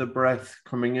think of the breath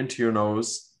coming into your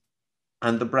nose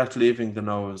and the breath leaving the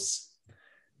nose,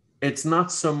 it's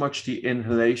not so much the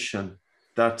inhalation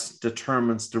that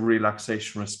determines the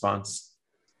relaxation response.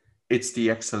 It's the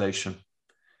exhalation.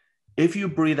 If you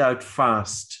breathe out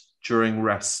fast during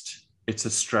rest, it's a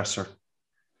stressor.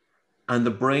 And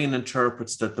the brain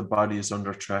interprets that the body is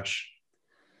under threat.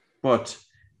 But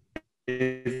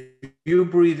if you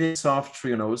breathe in soft through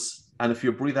your nose, and if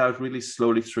you breathe out really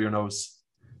slowly through your nose,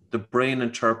 the brain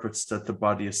interprets that the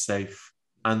body is safe,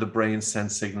 and the brain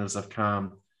sends signals of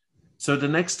calm. So the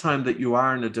next time that you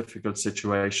are in a difficult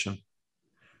situation,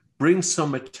 bring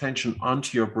some attention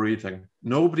onto your breathing.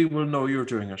 Nobody will know you're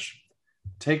doing it.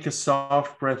 Take a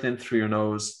soft breath in through your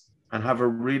nose and have a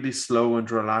really slow and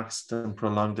relaxed and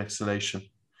prolonged exhalation.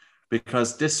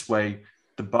 Because this way,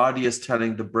 the body is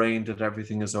telling the brain that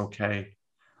everything is okay.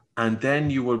 And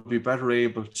then you will be better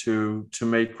able to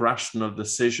make rational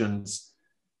decisions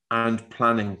and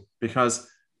planning. Because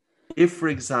if, for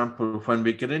example, when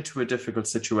we get into a difficult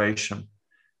situation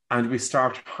and we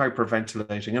start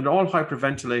hyperventilating, and all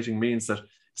hyperventilating means that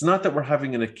it's not that we're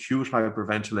having an acute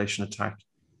hyperventilation attack.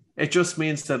 It just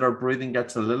means that our breathing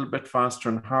gets a little bit faster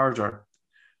and harder.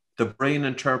 The brain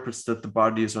interprets that the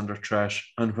body is under threat.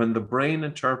 And when the brain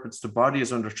interprets the body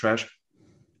is under threat,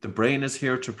 the brain is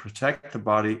here to protect the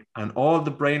body. And all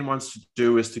the brain wants to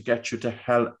do is to get you to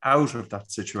hell out of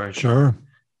that situation. Sure.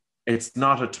 It's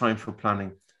not a time for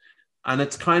planning. And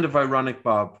it's kind of ironic,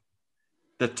 Bob,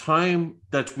 the time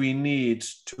that we need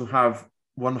to have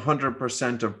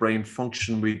 100% of brain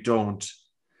function, we don't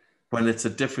when it's a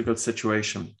difficult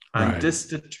situation. And this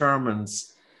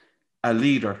determines a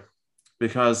leader,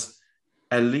 because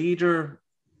a leader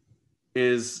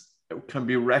can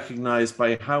be recognized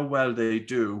by how well they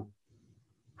do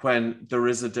when there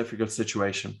is a difficult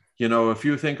situation. If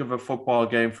you think of a football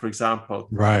game, for example,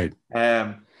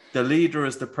 the leader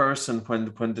is the person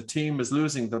when the team is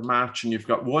losing the match and you've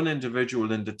got one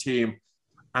individual in the team,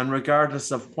 and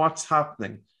regardless of what's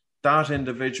happening, that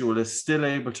individual is still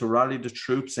able to rally the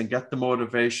troops and get the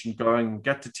motivation going and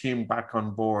get the team back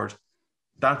on board.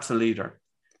 That's a leader.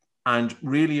 And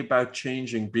really about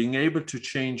being able to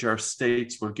change our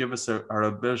states will give us our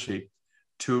ability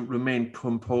to remain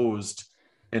composed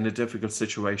in a difficult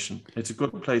situation. It's a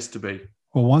good place to be.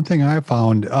 Well, one thing I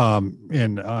found,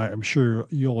 and I'm sure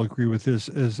you'll agree with this,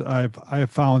 is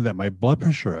I've found that my blood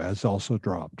pressure has also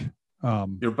dropped.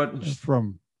 Your buttons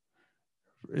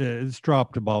it's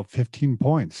dropped about 15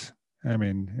 points. I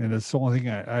mean, and it's the only thing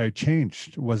I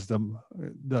changed was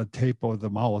the tape of the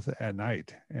mouth at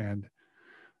night, and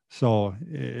so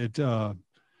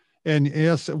and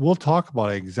yes, we'll talk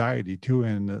about anxiety too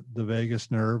in the vagus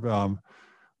nerve.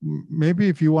 Maybe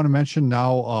if you want to mention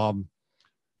now.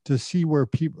 To see where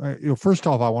people, first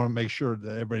off, I want to make sure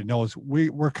that everybody knows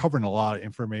we're covering a lot of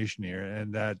information here,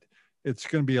 and that it's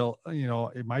going to be,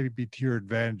 it might be to your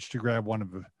advantage to grab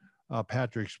one of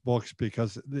Patrick's books,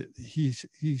 because he's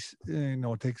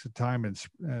takes the time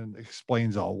and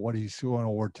explains all what he's going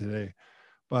over today.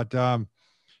 But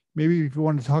maybe if you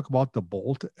want to talk about the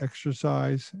Bolt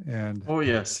exercise and Oh,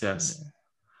 yes. Yeah.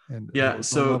 the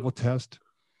So, level test.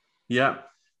 yeah.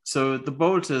 So the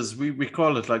Bolt is, we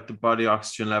call it like the body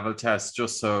oxygen level test,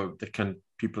 just so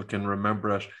people can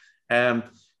remember it.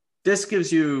 This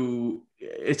gives you,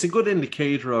 it's a good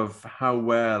indicator of how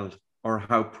well or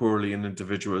how poorly an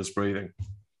individual is breathing.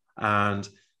 And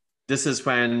this is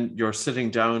when you're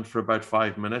sitting down for about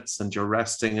 5 minutes and you're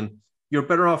resting, and you're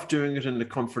better off doing it in the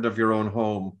comfort of your own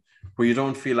home where you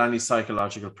don't feel any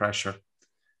psychological pressure.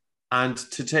 And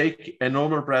to take a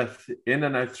normal breath in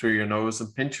and out through your nose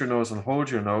and pinch your nose and hold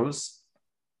your nose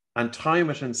and time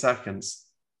it in seconds.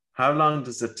 How long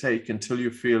does it take until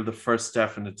you feel the first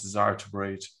definite desire to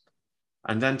breathe?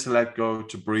 And then to let go,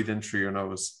 to breathe in through your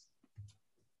nose.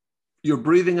 You're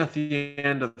breathing at the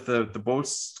end of the Bolt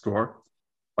score,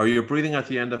 or you're breathing at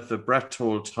the end of the breath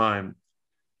hold time.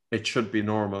 It should be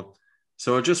normal.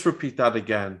 So I'll just repeat that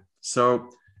again. So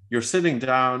you're sitting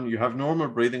down, you have normal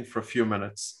breathing for a few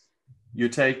minutes. You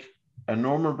take a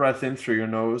normal breath in through your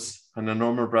nose and a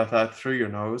normal breath out through your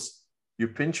nose. You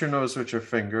pinch your nose with your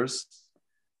fingers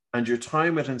and you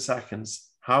time it in seconds.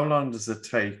 How long does it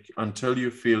take until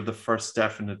you feel the first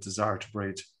definite desire to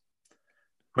breathe?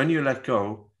 When you let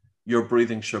go, your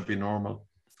breathing should be normal.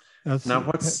 Now,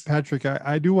 Patrick,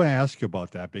 I do want to ask you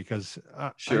about that because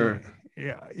sure,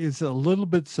 it's a little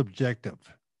bit subjective.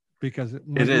 Because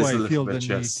when do I feel the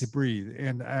need to breathe?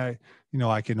 And I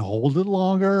can hold it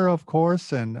longer, of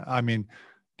course. And I mean,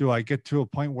 do I get to a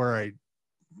point where I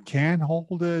can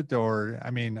hold it? Or, I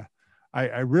mean,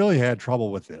 I really had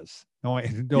trouble with this.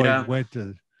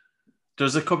 There's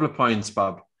a couple of points,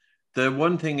 Bob. The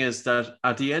one thing is that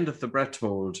at the end of the breath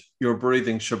hold, your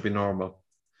breathing should be normal.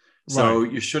 So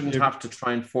you shouldn't have to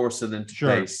try and force it into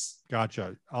place.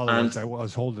 Gotcha. Otherwise, I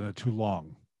was holding it too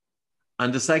long.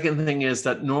 And the second thing is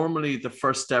that normally the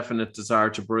first definite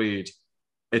desire to breathe,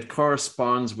 it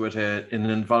corresponds with an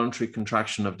involuntary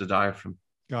contraction of the diaphragm.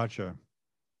 Gotcha.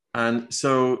 And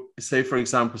so, say, for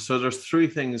example, so there's three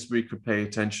things we could pay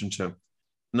attention to.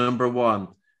 Number one,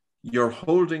 you're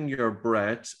holding your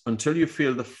breath until you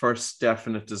feel the first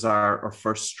definite desire or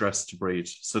first stress to breathe.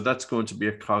 So that's going to be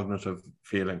a cognitive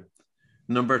feeling.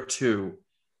 Number two,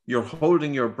 you're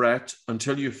holding your breath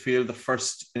until you feel the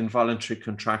first involuntary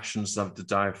contractions of the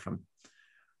diaphragm.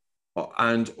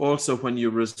 And also when you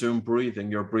resume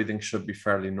breathing, your breathing should be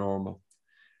fairly normal.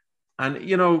 And,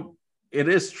 it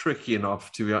is tricky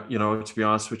enough to be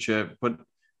honest with you, but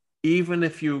even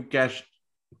if you get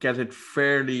it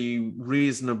fairly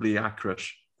reasonably accurate,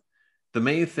 the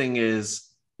main thing is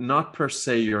not per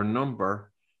se your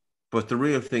number, but the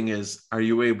real thing is, are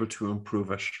you able to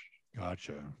improve it?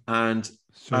 Gotcha. And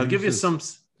so I'll give you some.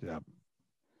 Yeah.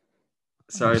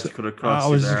 Sorry to cut across. I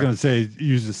was just going to say,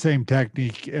 use the same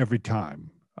technique every time,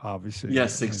 obviously.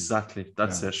 Yes, exactly.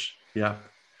 That's it. Yeah.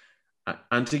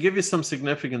 And to give you some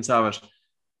significance of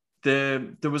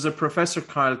it, there was a Professor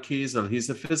Kyle Kiesel. He's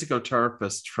a physical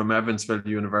therapist from Evansville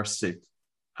University.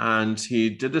 And he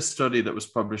did a study that was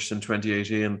published in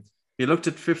 2018. He looked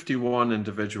at 51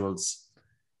 individuals.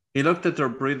 He looked at their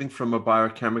breathing from a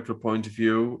biochemical point of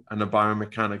view and a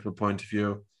biomechanical point of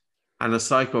view and a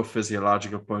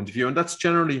psychophysiological point of view. And that's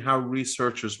generally how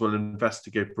researchers will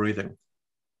investigate breathing.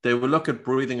 They will look at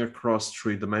breathing across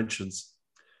three dimensions.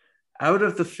 Out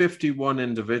of the 51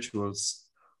 individuals,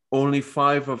 only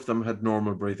 5 of them had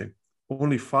normal breathing.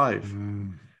 Only 5.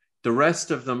 The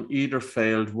rest of them either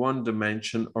failed one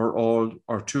dimension or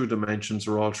 2 dimensions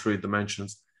or all 3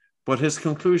 dimensions. But his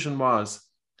conclusion was,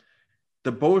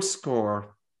 the Bolt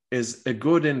score is a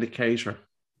good indicator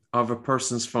of a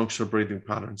person's functional breathing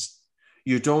patterns.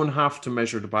 You don't have to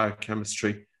measure the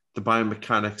biochemistry, the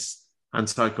biomechanics, and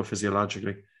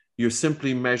psychophysiologically. You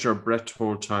simply measure breath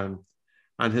hold time.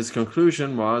 And his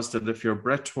conclusion was that if your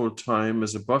breath hold time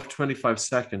is above 25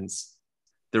 seconds,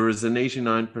 there is an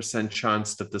 89%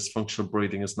 chance that this functional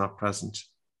breathing is not present.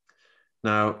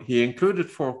 Now, he included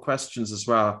 4 questions as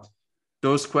well.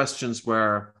 Those questions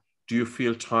were, do you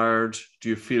feel tired? Do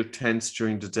you feel tense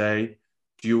during the day?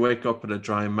 Do you wake up with a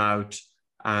dry mouth?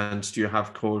 And do you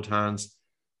have cold hands?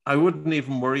 I wouldn't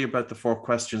even worry about the 4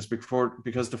 questions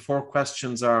because the 4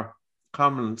 questions are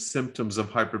common symptoms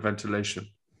of hyperventilation.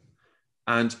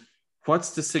 And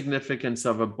what's the significance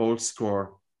of a Bolt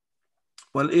score?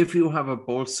 Well, if you have a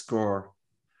Bolt score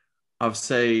of,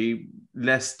 say,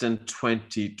 less than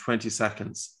 20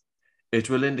 seconds, it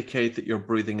will indicate that your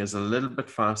breathing is a little bit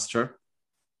faster,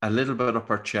 a little bit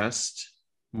upper chest,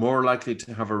 more likely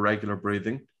to have irregular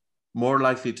breathing, more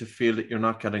likely to feel that you're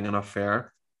not getting enough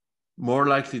air, more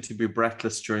likely to be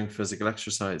breathless during physical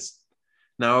exercise.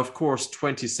 Now, of course,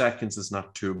 20 seconds is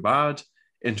not too bad.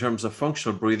 in terms of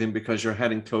functional breathing because you're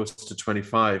heading close to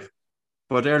 25.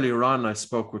 But earlier on, I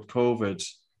spoke with COVID,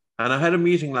 and I had a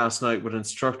meeting last night with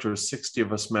instructors. 60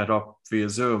 of us met up via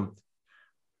Zoom,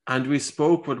 and we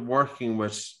spoke with working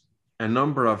with a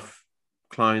number of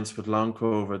clients with long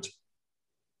COVID.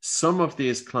 Some of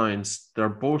these clients, their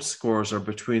BOLT scores are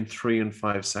between 3 and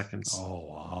 5 seconds. Oh,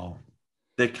 wow.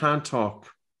 They can't talk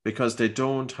because they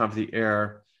don't have the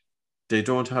air. They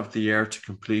don't have the air to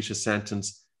complete a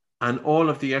sentence. And all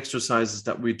of the exercises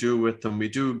that we do with them, we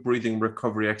do breathing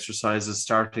recovery exercises,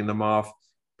 starting them off,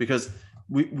 because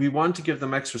we want to give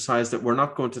them exercise that we're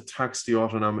not going to tax the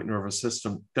autonomic nervous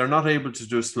system. They're not able to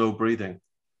do slow breathing,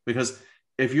 because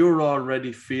if you're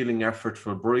already feeling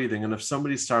effortful breathing, and if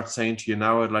somebody starts saying to you,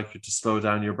 now I'd like you to slow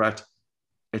down your breath,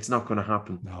 it's not going to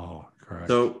happen. No, correct.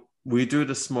 So we do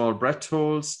the small breath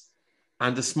holds,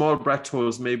 and the small breath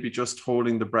holds may be just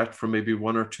holding the breath for maybe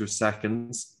 1 or 2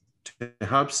 seconds to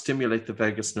help stimulate the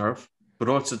vagus nerve, but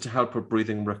also to help with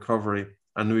breathing recovery.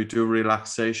 And we do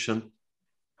relaxation.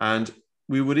 And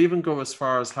we would even go as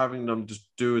far as having them to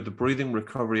do the breathing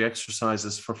recovery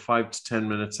exercises for 5 to 10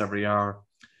 minutes every hour.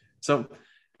 So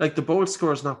like the BOLT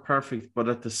score is not perfect, but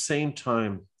at the same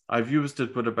time, I've used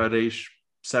it with about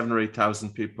 7,000 or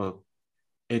 8,000 people.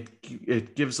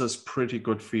 It gives us pretty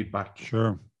good feedback.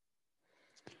 Sure.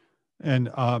 And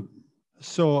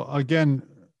so again,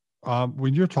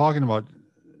 when you're talking about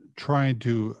trying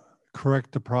to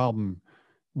correct the problem,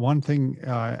 one thing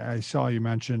I saw you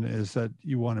mention is that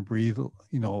you want to breathe,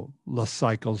 less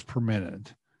cycles per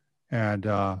minute. And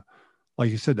like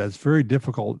you said, that's very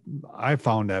difficult. I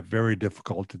found that very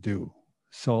difficult to do.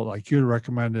 So like you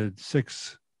recommended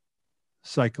 6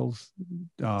 cycles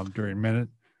during a minute.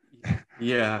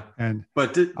 Yeah.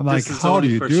 But I'm like, how do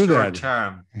you do that?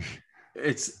 Term.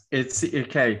 It's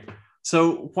okay.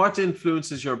 So what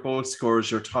influences your BOLT score is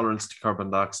your tolerance to carbon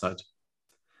dioxide,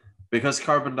 because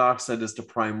carbon dioxide is the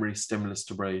primary stimulus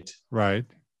to breathe. Right.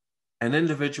 An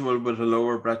individual with a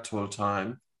lower breath hold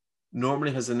time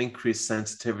normally has an increased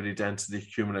sensitivity then to the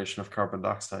accumulation of carbon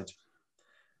dioxide.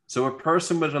 So a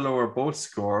person with a lower BOLT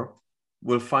score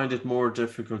will find it more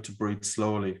difficult to breathe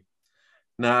slowly.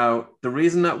 Now, the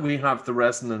reason that we have the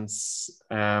resonance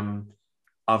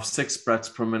of 6 breaths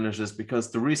per minute is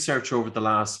because the research over the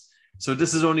last, so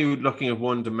this is only looking at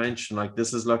one dimension, like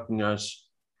this is looking at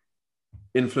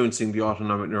influencing the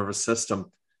autonomic nervous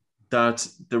system, that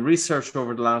the research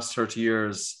over the last 30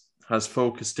 years has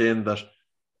focused in that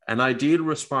an ideal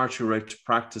respiratory rate to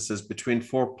practice is between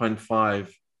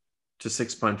 4.5 to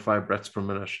 6.5 breaths per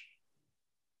minute.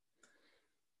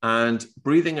 And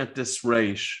breathing at this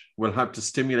rate will help to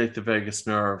stimulate the vagus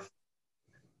nerve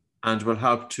and will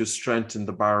help to strengthen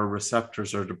the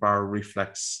baroreceptors or the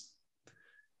baroreflex.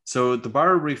 So the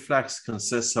baroreflex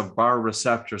consists of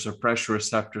baroreceptors or pressure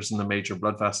receptors in the major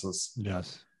blood vessels.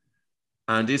 Yes.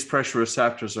 And these pressure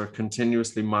receptors are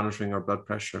continuously monitoring our blood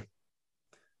pressure.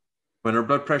 When our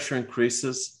blood pressure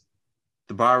increases,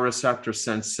 the baroreceptors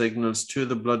send signals to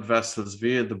the blood vessels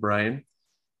via the brain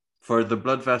for the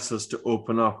blood vessels to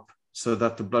open up so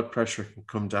that the blood pressure can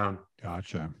come down.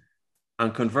 Gotcha.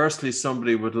 And conversely,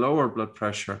 somebody with lower blood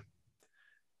pressure,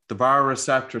 the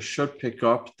baroreceptors should pick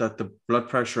up that the blood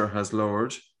pressure has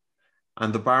lowered,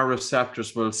 and the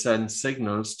baroreceptors will send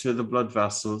signals to the blood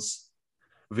vessels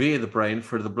via the brain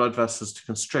for the blood vessels to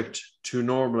constrict to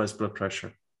normalize blood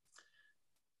pressure.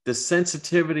 The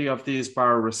sensitivity of these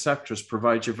baroreceptors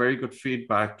provides you very good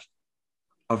feedback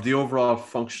of the overall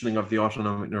functioning of the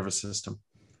autonomic nervous system.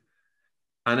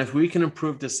 And if we can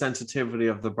improve the sensitivity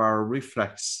of the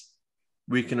baroreflex,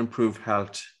 we can improve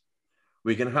health.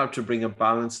 We can help to bring a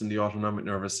balance in the autonomic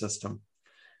nervous system.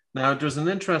 Now, there's an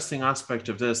interesting aspect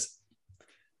of this.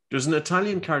 There's an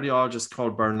Italian cardiologist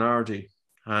called Bernardi,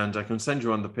 and I can send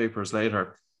you on the papers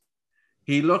later.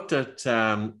 He looked at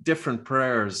different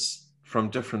prayers from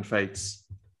different faiths.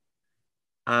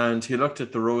 And he looked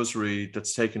at the rosary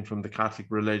that's taken from the Catholic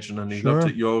religion, and he looked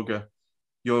at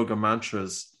yoga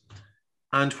mantras.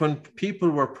 And when people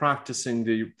were practicing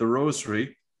the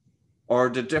rosary or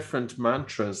the different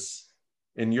mantras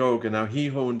in yoga, now he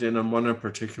honed in on one in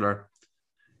particular,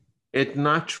 it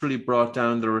naturally brought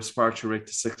down the respiratory rate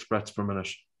to 6 breaths per minute.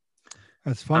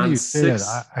 That's funny you say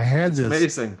that. I had this.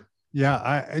 Amazing. Yeah,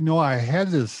 I know. I had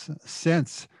this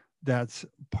sense that's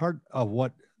part of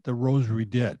what the rosary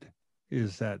did,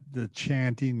 is that the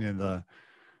chanting and the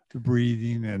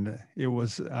breathing, and it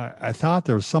was, I thought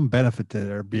there was some benefit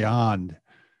there beyond,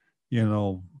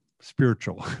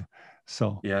 spiritual.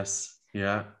 So yes,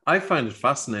 yeah, I find it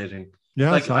fascinating.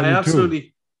 Yeah, like so I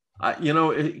absolutely,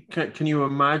 can you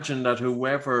imagine that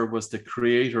whoever was the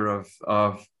creator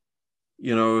of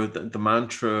the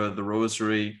mantra, the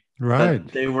rosary, Right.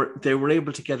 that they were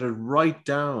able to get it right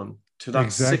down to that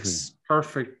Exactly. 6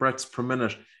 perfect breaths per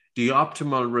minute, the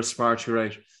optimal respiratory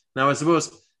rate. Now, I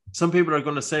suppose some people are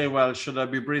going to say, well, should I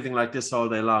be breathing like this all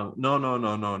day long? No, no,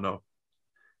 no, no, no.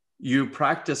 You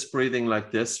practice breathing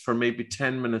like this for maybe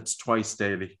 10 minutes twice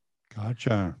daily.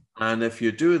 Gotcha. And if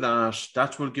you do that,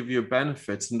 that will give you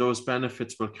benefits, and those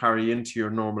benefits will carry into your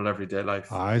normal everyday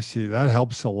life. I see. That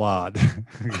helps a lot.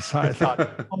 Because I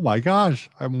thought, oh my gosh,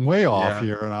 I'm way off Yeah.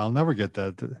 here and I'll never get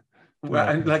that. Well,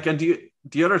 and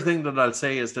the other thing that I'll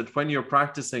say is that when you're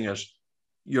practicing it,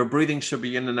 your breathing should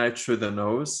be in and out through the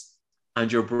nose,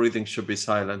 and your breathing should be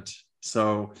silent.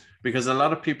 So, because a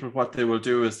lot of people, what they will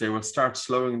do is they will start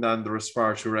slowing down the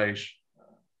respiratory rate,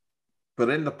 but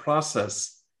in the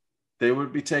process, they will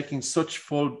be taking such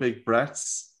full, big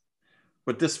breaths,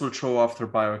 but this will throw off their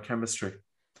biochemistry.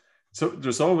 So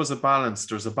there's always a balance.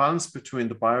 There's a balance between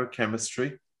the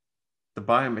biochemistry, the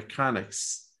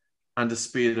biomechanics, and the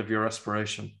speed of your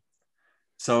respiration.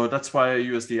 So that's why I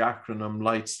use the acronym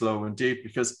light, slow, and deep,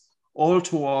 because all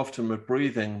too often with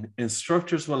breathing,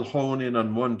 instructors will hone in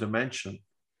on one dimension,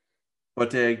 but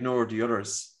they ignore the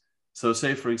others. So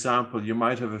say, for example, you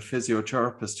might have a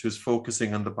physiotherapist who's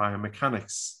focusing on the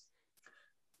biomechanics.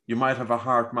 You might have a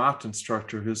heart math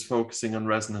instructor who's focusing on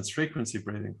resonance frequency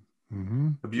breathing.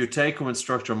 Mm-hmm. A Buteyko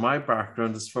instructor, my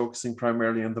background, is focusing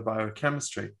primarily on the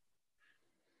biochemistry.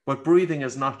 But breathing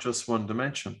is not just one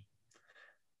dimension.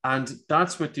 And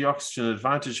that's with the Oxygen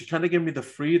Advantage. You kind of give me the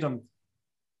freedom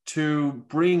to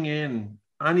bring in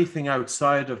anything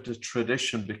outside of the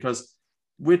tradition, because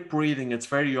with breathing, it's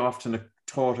very often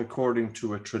taught according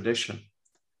to a tradition.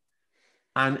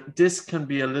 And this can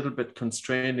be a little bit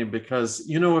constraining because,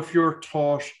 if you're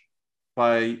taught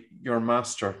by your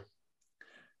master,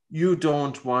 you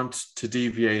don't want to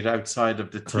deviate outside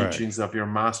of the Correct. teachings of your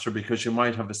master, because you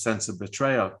might have a sense of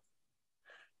betrayal.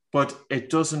 But it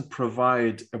doesn't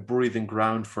provide a breathing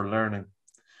ground for learning,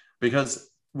 because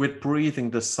with breathing,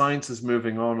 the science is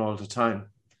moving on all the time.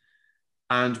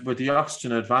 And with the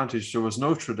Oxygen Advantage, there was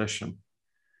no tradition.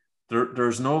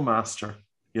 There's no master,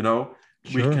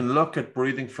 Sure. We can look at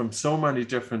breathing from so many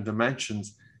different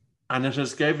dimensions, and it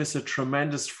has gave us a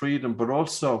tremendous freedom, but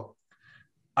also,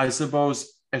 I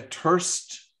suppose, a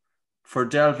thirst for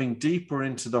delving deeper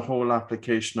into the whole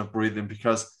application of breathing,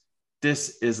 because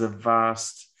this is a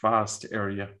vast, vast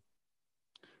area.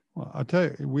 Well, I'll tell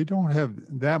you, we don't have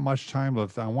that much time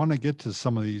left. I want to get to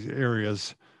some of these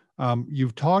areas.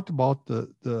 You've talked about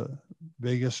the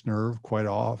vagus nerve quite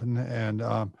often, and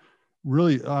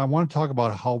really, I want to talk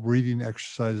about how breathing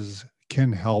exercises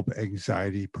can help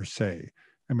anxiety per se.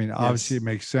 I mean, obviously, Yes. It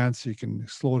makes sense. You can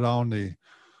slow down the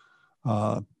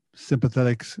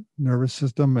sympathetic nervous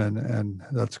system, and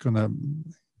that's going to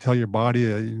tell your body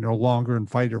that you're no longer in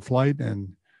fight or flight,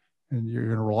 and you're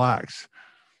going to relax.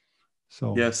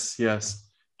 So Yes.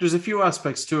 There's a few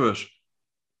aspects to it.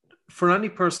 For any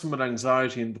person with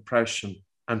anxiety and depression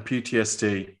and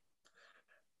PTSD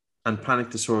and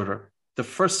panic disorder, the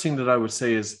first thing that I would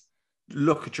say is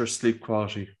look at your sleep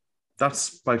quality.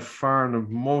 That's by far the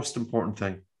most important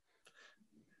thing.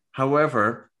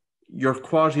 However, your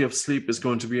quality of sleep is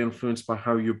going to be influenced by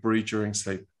how you breathe during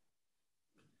sleep.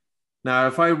 Now,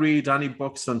 if I read any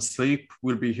books on sleep,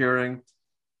 we'll be hearing,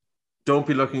 don't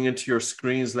be looking into your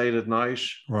screens late at night.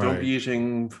 Right. Don't be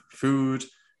eating food.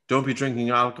 Don't be drinking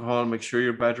alcohol. Make sure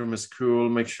your bedroom is cool.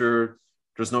 Make sure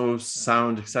there's no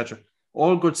sound, etc.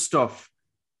 All good stuff,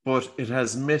 but it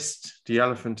has missed the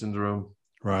elephant in the room.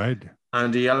 Right.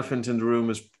 And the elephant in the room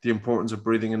is the importance of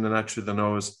breathing in and out through the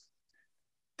nose.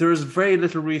 There is very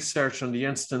little research on the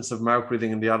incidence of mouth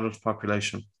breathing in the adult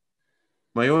population.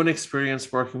 My own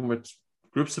experience working with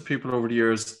groups of people over the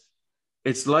years,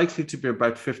 it's likely to be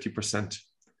about 50%.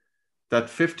 That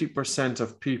 50%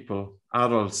 of people,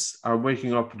 adults, are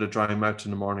waking up with a dry mouth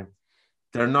in the morning.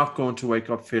 They're not going to wake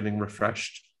up feeling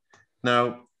refreshed.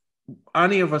 Now,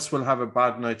 any of us will have a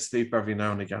bad night's sleep every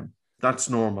now and again. That's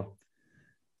normal.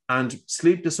 And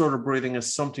sleep disorder breathing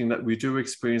is something that we do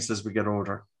experience as we get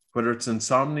older, whether it's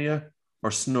insomnia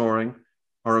or snoring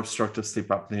or obstructive sleep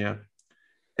apnea.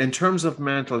 In terms of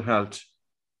mental health,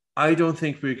 I don't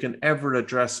think we can ever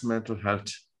address mental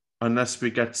health unless we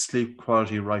get sleep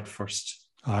quality right first.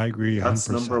 I agree. 100%. That's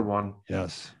number one.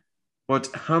 Yes. But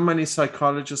how many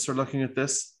psychologists are looking at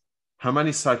this? How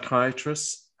many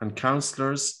psychiatrists and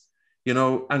counselors,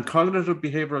 and cognitive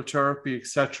behavioral therapy,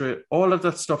 etc. All of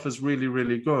that stuff is really,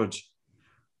 really good.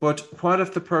 But what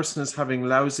if the person is having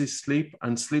lousy sleep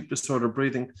and sleep disorder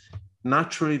breathing?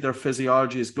 Naturally, their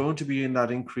physiology is going to be in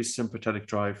that increased sympathetic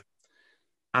drive.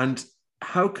 And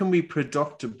how can we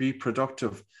be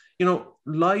productive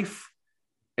life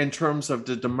in terms of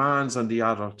the demands on the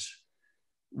adult,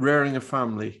 rearing a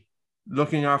family,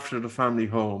 looking after the family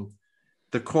home,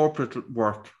 the corporate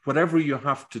work, whatever you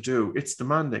have to do, it's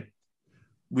demanding.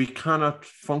 We cannot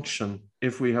function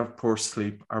if we have poor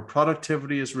sleep. Our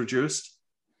productivity is reduced,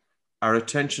 our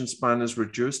attention span is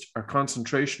reduced, our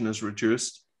concentration is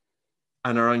reduced,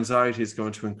 and our anxiety is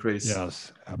going to increase.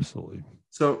 Yes, absolutely.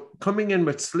 So coming in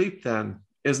with sleep then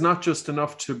is not just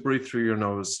enough to breathe through your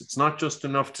nose. It's not just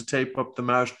enough to tape up the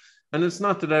mouth. And it's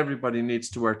not that everybody needs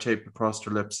to wear tape across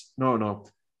their lips. No.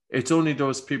 It's only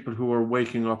those people who are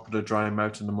waking up with a dry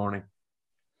mouth in the morning.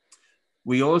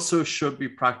 We also should be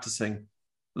practicing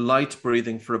light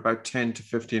breathing for about 10 to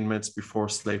 15 minutes before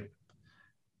sleep.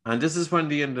 And this is when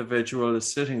the individual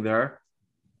is sitting there,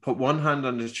 put one hand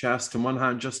on the chest and one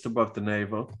hand just above the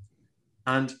navel,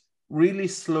 and really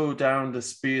slow down the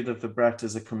speed of the breath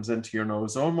as it comes into your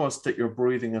nose, almost that your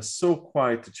breathing is so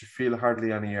quiet that you feel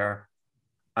hardly any air.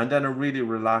 And then a really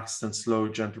relaxed and slow,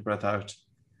 gentle breath out.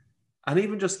 And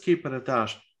even just keep it at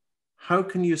that. How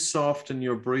can you soften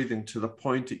your breathing to the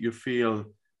point that you feel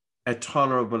a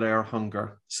tolerable air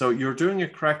hunger? So you're doing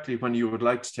it correctly when you would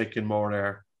like to take in more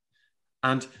air.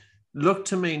 And look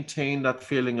to maintain that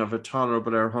feeling of a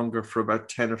tolerable air hunger for about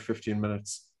 10 or 15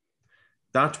 minutes.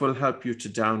 That will help you to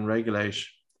down-regulate.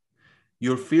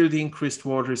 You'll feel the increased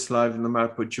watery saliva in the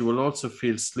mouth, but you will also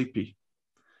feel sleepy.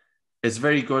 It's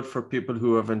very good for people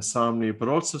who have insomnia, but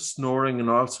also snoring and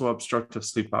also obstructive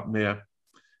sleep apnea.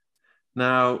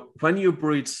 Now, when you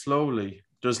breathe slowly,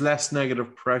 there's less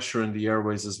negative pressure in the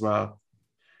airways as well.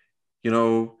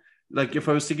 Like if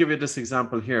I was to give you this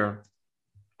example here,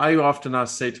 I often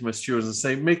say to my stewards and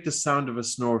say, make the sound of a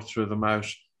snore through the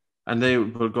mouth. And they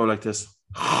will go like this.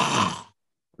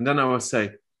 And then I will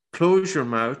say, close your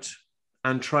mouth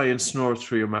and try and snore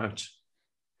through your mouth.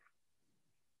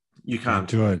 You can't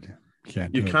do it.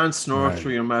 You can't snore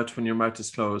through your mouth when your mouth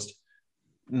is closed.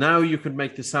 Now you can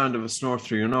make the sound of a snore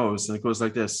through your nose, and it goes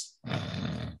like this.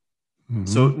 Mm-hmm.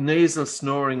 So nasal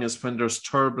snoring is when there's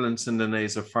turbulence in the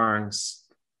nasopharynx.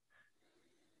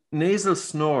 Nasal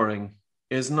snoring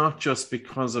is not just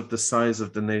because of the size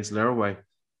of the nasal airway.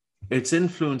 It's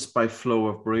influenced by flow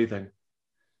of breathing.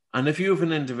 And if you have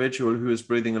an individual who is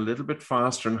breathing a little bit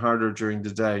faster and harder during the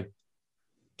day,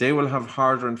 they will have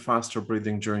harder and faster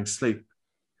breathing during sleep.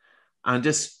 And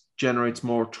this generates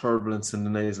more turbulence in the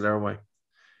nasal airway.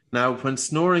 Now, when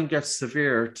snoring gets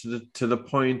severe to the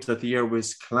point that the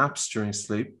airways collapse during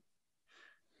sleep,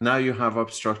 now you have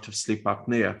obstructive sleep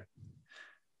apnea.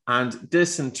 And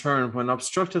this in turn, when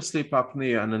obstructive sleep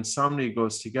apnea and insomnia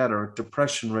goes together,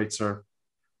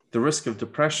 the risk of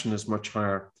depression is much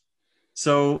higher.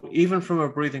 So even from a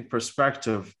breathing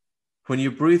perspective, when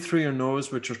you breathe through your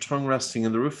nose with your tongue resting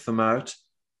in the roof of the mouth,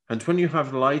 and when you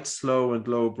have light, slow, and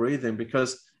low breathing,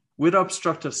 because with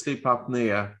obstructive sleep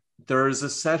apnea, there is a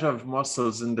set of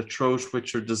muscles in the throat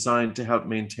which are designed to help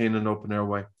maintain an open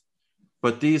airway.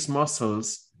 But these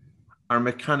muscles are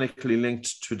mechanically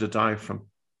linked to the diaphragm.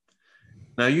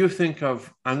 Now you think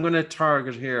of, I'm going to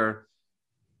target here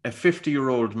a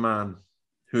 50-year-old man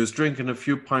who's drinking a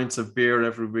few pints of beer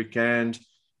every weekend.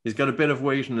 He's got a bit of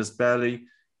weight in his belly.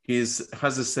 He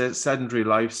has a sedentary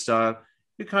lifestyle.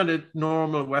 A kind of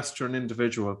normal Western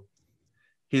individual.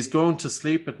 He's going to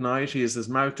sleep at night. He has his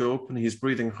mouth open. He's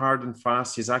breathing hard and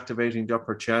fast. He's activating the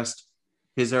upper chest.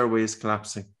 His airway is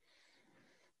collapsing.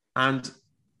 And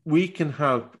we can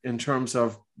help in terms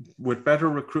of, with better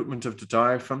recruitment of the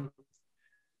diaphragm,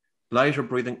 lighter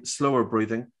breathing, slower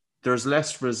breathing, there's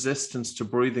less resistance to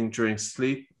breathing during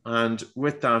sleep. And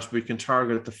with that, we can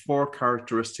target the 4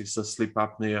 characteristics of sleep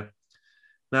apnea.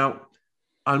 Now,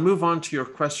 I'll move on to your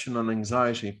question on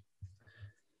anxiety.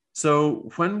 So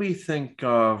when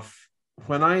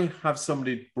I have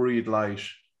somebody breathe light,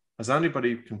 as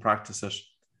anybody can practice it,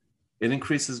 it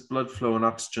increases blood flow and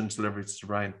oxygen delivery to the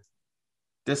brain.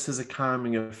 This has a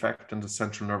calming effect on the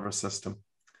central nervous system.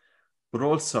 But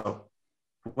also,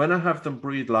 when I have them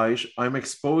breathe light, I'm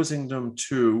exposing them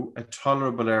to a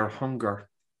tolerable air hunger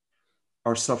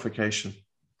or suffocation.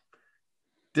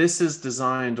 This is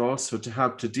designed also to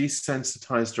help to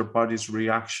desensitize their body's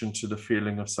reaction to the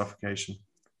feeling of suffocation.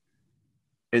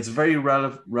 It's very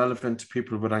relevant to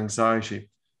people with anxiety.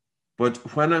 But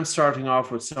when I'm starting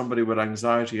off with somebody with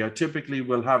anxiety, I typically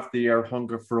will have the air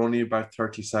hunger for only about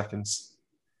 30 seconds.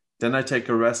 Then I take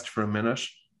a rest for a minute.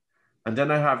 And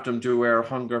then I have them do air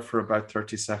hunger for about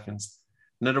 30 seconds.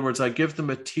 In other words, I give them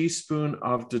a teaspoon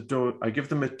of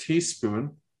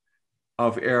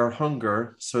air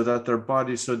hunger so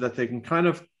that they can kind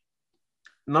of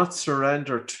not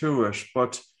surrender to it,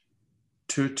 but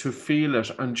to feel it,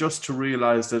 and just to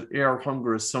realize that air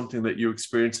hunger is something that you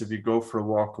experience if you go for a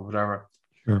walk or whatever.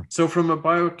 Sure. So from a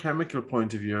biochemical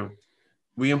point of view,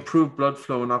 we improve blood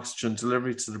flow and oxygen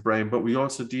delivery to the brain, but we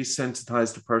also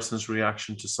desensitize the person's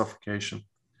reaction to suffocation.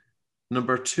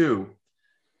 Number two,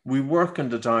 we work on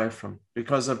the diaphragm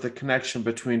because of the connection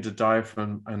between the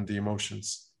diaphragm and the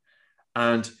emotions.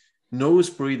 And nose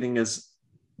breathing is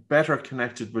better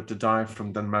connected with the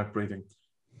diaphragm than mouth breathing.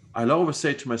 I'll always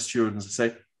say to my students, I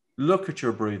say, look at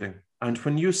your breathing. And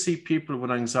when you see people with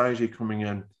anxiety coming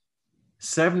in,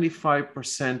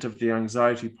 75% of the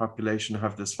anxiety population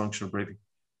have dysfunctional breathing.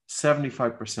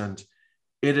 75%.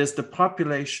 It is the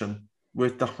population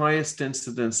with the highest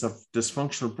incidence of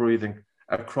dysfunctional breathing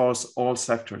across all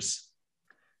sectors.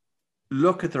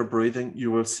 Look at their breathing.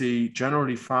 You will see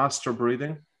generally faster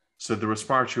breathing. So the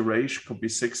respiratory rate could be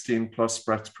 16 plus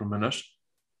breaths per minute.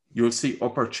 You will see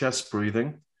upper chest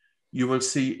breathing. You will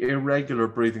see irregular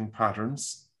breathing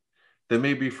patterns. They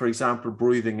may be, for example,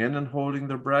 breathing in and holding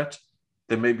their breath.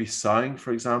 They may be sighing,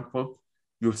 for example.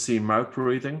 You'll see mouth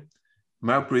breathing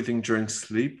during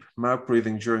sleep, mouth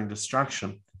breathing during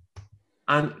distraction.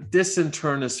 And this in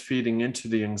turn is feeding into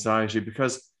the anxiety,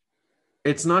 because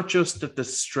it's not just that the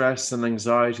stress and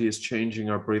anxiety is changing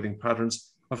our breathing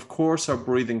patterns. Of course, our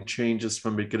breathing changes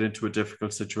when we get into a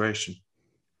difficult situation.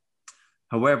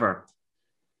 However,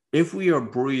 if we are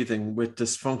breathing with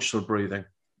dysfunctional breathing,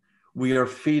 we are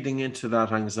feeding into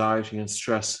that anxiety and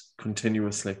stress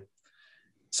continuously.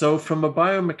 So from a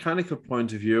biomechanical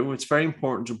point of view, it's very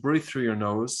important to breathe through your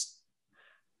nose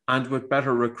and with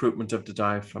better recruitment of the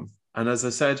diaphragm. And as I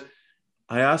said,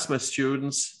 I ask my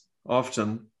students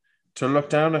often to look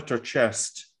down at their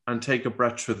chest and take a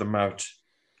breath through the mouth.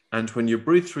 And when you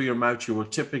breathe through your mouth, you will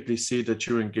typically see that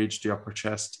you engage the upper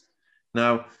chest.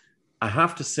 Now, I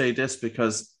have to say this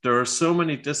because there are so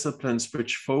many disciplines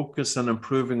which focus on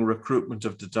improving recruitment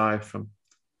of the diaphragm,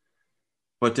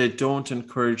 but they don't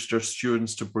encourage their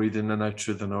students to breathe in and out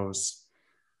through the nose.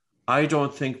 I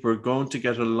don't think we're going to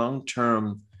get a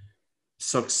long-term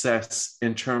success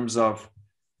in terms of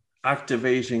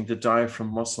activating the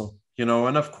diaphragm muscle, you know,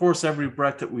 and of course, every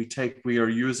breath that we take, we are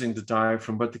using the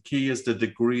diaphragm, but the key is the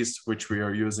degrees to which we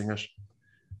are using it.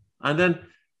 And then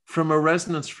from a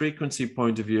resonance frequency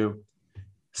point of view,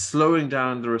 slowing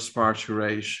down the respiratory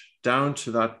rate down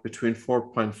to that between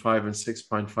 4.5 and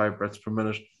 6.5 breaths per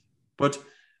minute. But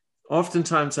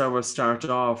oftentimes I will start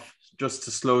off just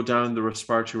to slow down the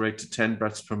respiratory rate to 10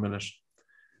 breaths per minute.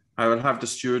 I will have the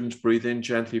student breathe in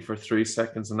gently for 3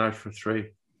 seconds and out for 3,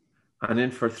 and in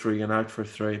for 3 and out for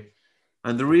 3.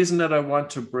 And the reason that I want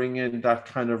to bring in that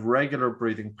kind of regular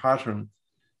breathing pattern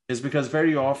is because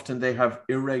very often they have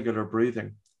irregular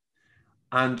breathing.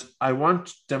 And I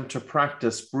want them to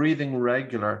practice breathing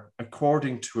regular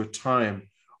according to a time,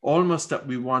 almost that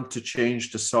we want to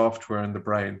change the software in the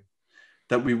brain,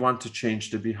 that we want to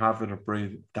change the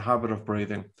habit of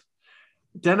breathing.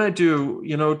 Then I do,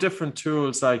 you know, different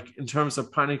tools, like in terms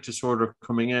of panic disorder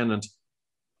coming in, and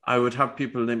I would have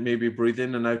people that maybe breathe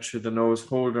in and out through the nose,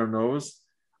 hold their nose,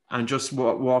 and just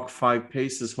walk 5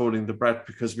 paces holding the breath,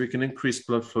 because we can increase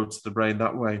blood flow to the brain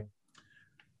that way.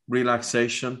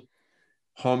 Relaxation,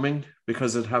 humming,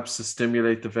 because it helps to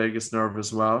stimulate the vagus nerve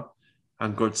as well,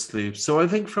 and good sleep. So I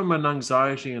think from an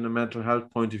anxiety and a mental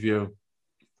health point of view,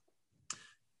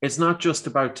 it's not just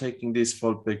about taking these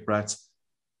full big breaths.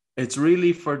 It's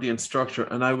really for the instructor.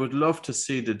 And I would love to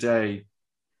see the day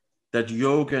that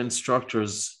yoga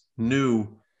instructors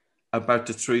knew about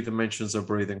the 3 dimensions of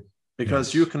breathing, because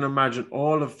yes, you can imagine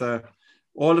all of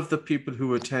the people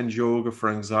who attend yoga for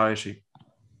anxiety.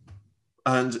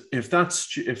 And if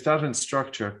that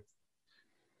instructor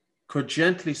could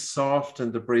gently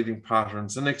soften the breathing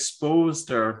patterns and expose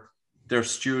their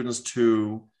students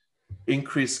to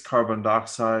increased carbon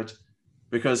dioxide,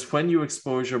 because when you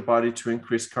expose your body to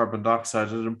increased carbon dioxide,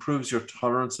 it improves your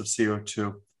tolerance of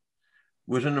CO2.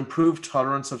 With an improved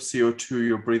tolerance of CO2,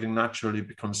 your breathing naturally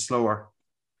becomes slower.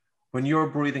 When your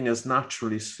breathing is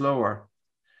naturally slower,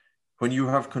 when you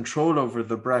have control over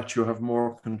the breath, you have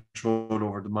more control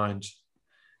over the mind.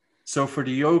 So for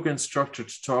the yoga instructor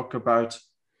to talk about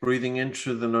breathing in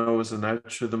through the nose and out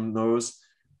through the nose,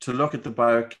 to look at the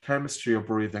biochemistry of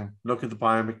breathing, look at the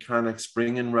biomechanics,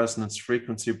 bring in resonance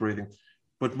frequency breathing,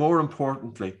 but more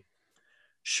importantly,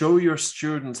 show your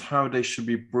students how they should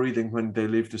be breathing when they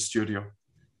leave the studio.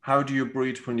 How do you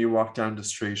breathe when you walk down the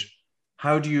street?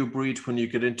 How do you breathe when you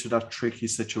get into that tricky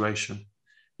situation?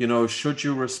 You know, should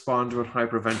you respond with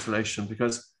hyperventilation?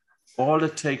 Because all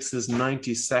it takes is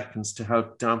 90 seconds to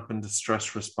help dampen the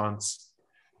stress response.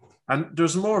 And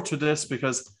there's more to this,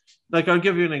 because, like, I'll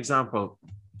give you an example.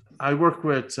 I work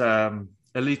with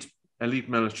elite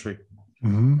military.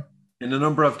 Mm-hmm. In a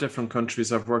number of different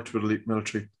countries, I've worked with elite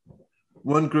military.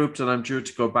 One group that I'm due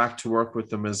to go back to work with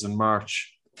them is in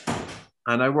March,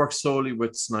 and I work solely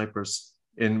with snipers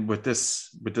with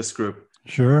this group.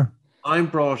 Sure. I'm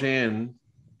brought in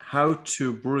how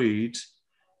to breathe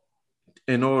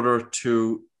in order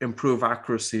to improve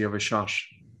accuracy of a shot.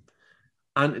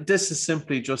 And this is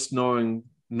simply just knowing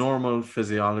normal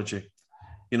physiology.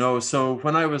 So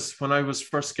when I was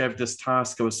first gave this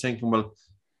task, I was thinking, well,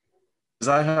 because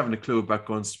I haven't a clue about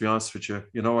guns, to be honest with you.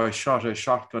 I shot a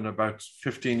shotgun about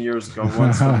 15 years ago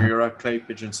once when we were at Clay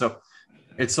Pigeon. So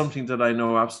it's something that I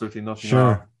know absolutely nothing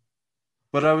of.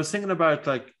 But I was thinking about,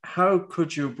 like, how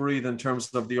could you breathe in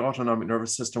terms of the autonomic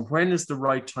nervous system? When is the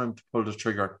right time to pull the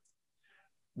trigger?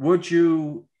 Would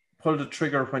you pull the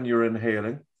trigger when you're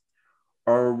inhaling?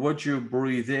 Or would you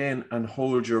breathe in and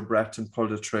hold your breath and pull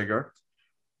the trigger?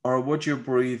 Or would you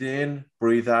breathe in,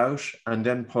 breathe out, and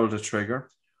then pull the trigger?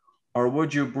 Or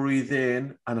would you breathe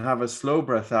in and have a slow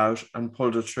breath out and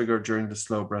pull the trigger during the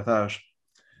slow breath out?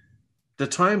 The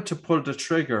time to pull the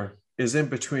trigger is in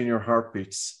between your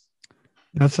heartbeats.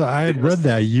 I had read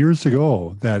that years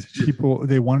ago, that people,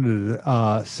 they wanted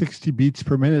 60 beats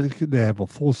per minute. They have a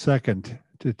full second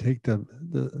to take the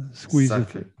squeeze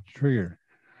of the trigger.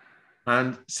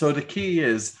 And so the key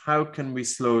is, how can we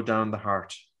slow down the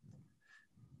heart?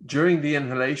 During the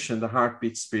inhalation, the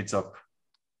heartbeat speeds up.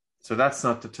 So that's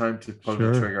not the time to pull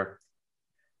the trigger.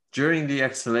 During the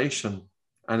exhalation,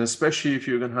 and especially if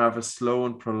you're going to have a slow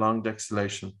and prolonged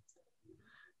exhalation,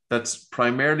 that's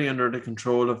primarily under the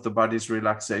control of the body's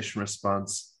relaxation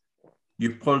response,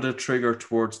 you pull the trigger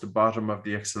towards the bottom of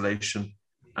the exhalation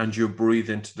and you breathe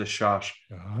into the shot.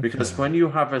 Okay. Because when you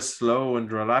have a slow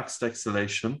and relaxed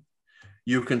exhalation,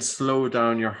 you can slow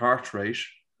down your heart rate,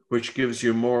 which gives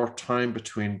you more time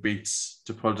between beats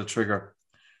to pull the trigger.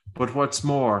 But what's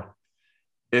more,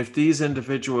 if these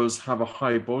individuals have a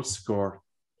high bolt score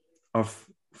of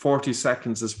 40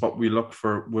 seconds is what we look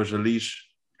for with elite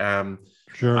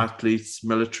athletes,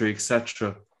 military,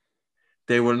 etc.,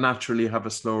 they will naturally have a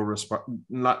slow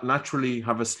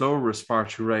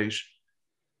respiratory rate,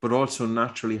 but also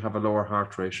naturally have a lower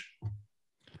heart rate.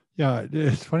 Yeah,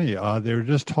 it's funny. They were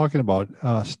just talking about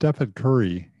Stephen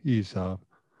Curry. He's a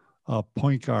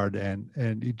point guard,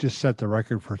 and he just set the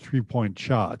record for 3-point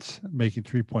shots, making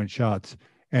 3-point shots.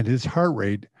 And his heart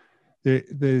rate,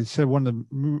 they said one of the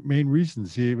main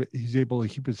reasons he's able to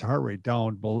keep his heart rate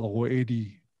down below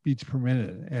 80 beats per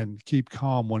minute and keep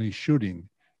calm when he's shooting.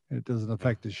 It doesn't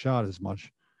affect his shot as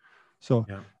much. So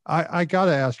I got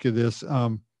to ask you this.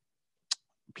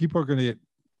 People are going to get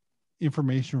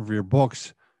information from your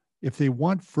books. If they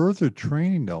want further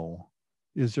training, though,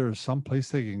 is there some place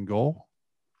they can go?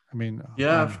 I mean,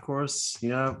 of course.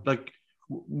 Yeah. Like,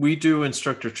 we do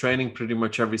instructor training pretty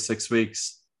much every 6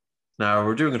 weeks. Now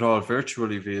we're doing it all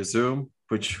virtually via Zoom,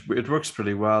 which it works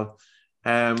pretty well.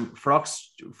 For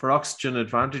Oxygen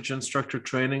Advantage instructor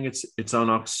training, it's on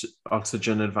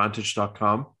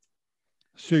oxygenadvantage.com.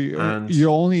 So you're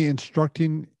only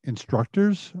instructing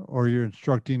instructors, or you're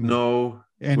instructing? No,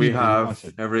 we have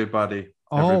everybody.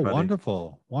 Oh,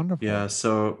 wonderful. Yeah.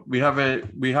 So we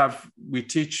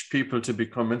teach people to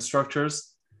become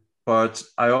instructors, but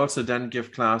I also then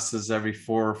give classes every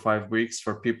 4 or 5 weeks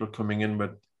for people coming in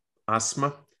with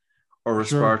asthma or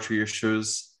respiratory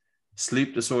issues,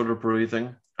 sleep disorder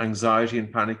breathing, anxiety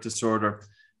and panic disorder.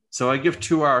 So I give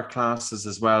 2-hour classes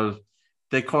as well.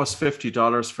 They cost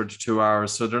 $50 for the 2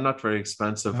 hours, so they're not very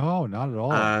expensive. No, not at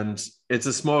all. And it's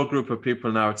a small group of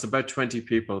people now. It's about 20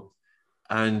 people.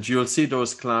 And you'll see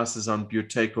those classes on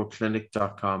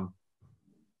buteyko.clinic.com.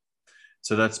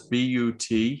 So that's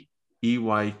BUTEYKO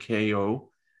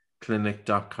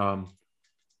clinic.com.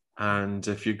 And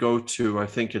if you go to, I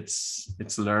think it's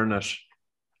Learn It,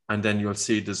 and then you'll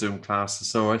see the Zoom classes.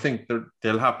 So I think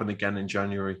they'll happen again in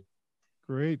January.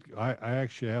 Great. I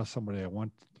actually have somebody I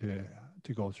want to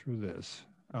go through this.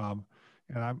 And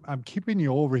I'm keeping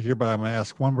you over here, but I'm going to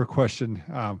ask one more question.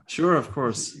 Sure, of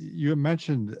course. You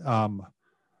mentioned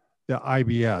the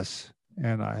IBS,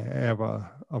 and I have a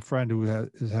friend who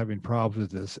is having problems with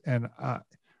this, and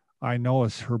I know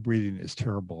her breathing is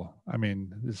terrible. I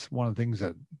mean, it's one of the things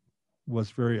that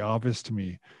was very obvious to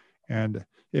me, and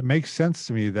it makes sense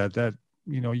to me that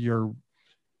your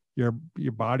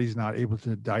body's not able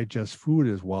to digest food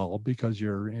as well because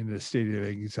you're in a state of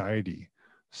anxiety.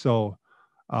 So,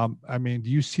 I mean, do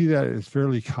you see that as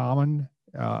fairly common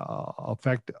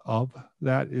effect of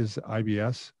that is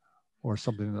IBS or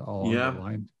something along that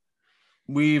line?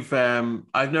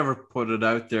 I've never put it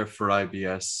out there for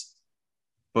IBS,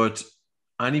 but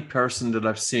any person that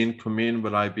I've seen come in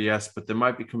with IBS, but they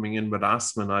might be coming in with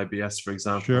asthma and IBS, for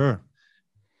example, Sure.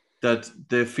 that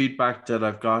the feedback that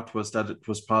I've got was that it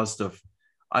was positive.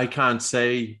 I can't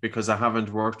say, because I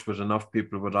haven't worked with enough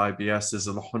people with IBS, is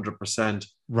it 100%.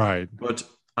 Right. But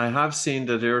I have seen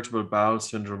that irritable bowel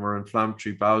syndrome or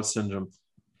inflammatory bowel syndrome,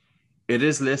 it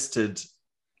is listed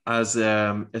as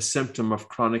a symptom of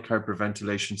chronic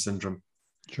hyperventilation syndrome.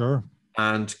 Sure.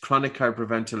 And chronic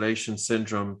hyperventilation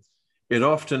syndrome, it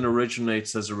often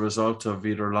originates as a result of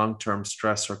either long-term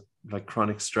stress or like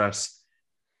chronic stress.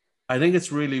 I think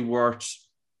it's really worth,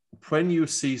 when you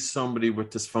see somebody with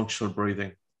dysfunctional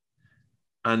breathing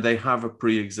and they have a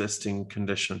pre-existing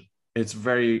condition, it's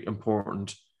very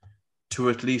important to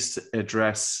at least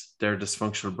address their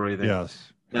dysfunctional breathing. Yes.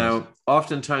 Now,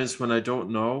 oftentimes when I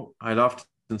don't know, I'd often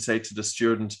say to the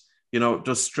student,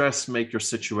 does stress make your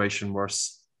situation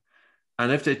worse?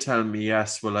 And if they tell me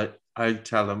yes, well, I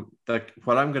tell them that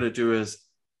what I'm going to do is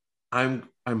I'm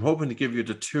hoping to give you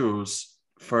the tools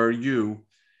for you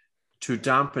to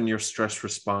dampen your stress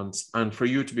response and for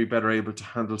you to be better able to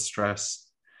handle stress,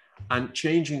 and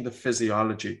changing the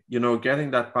physiology,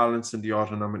 getting that balance in the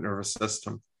autonomic nervous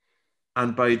system.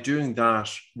 And by doing that,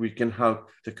 we can help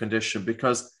the condition,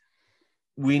 because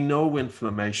we know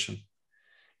inflammation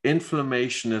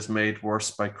is made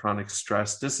worse by chronic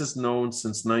stress. This is known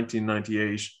since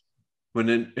 1998, when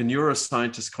a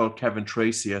neuroscientist called Kevin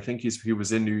Tracy, I think he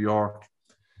was in New York,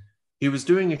 he was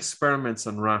doing experiments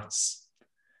on rats.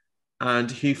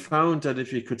 And he found that if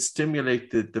he could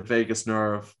stimulate the vagus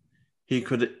nerve, he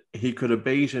could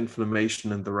abate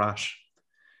inflammation in the rat.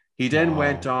 He then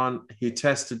went on, he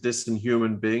tested this in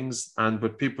human beings and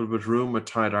with people with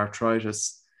rheumatoid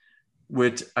arthritis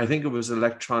with, I think it was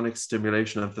electronic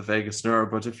stimulation of the vagus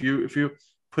nerve. But if you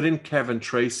put in Kevin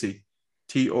Tracy,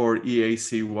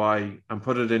 Treacy, and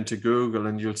put it into Google,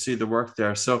 and you'll see the work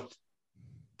there. So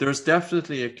there's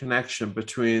definitely a connection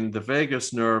between the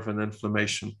vagus nerve and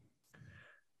inflammation.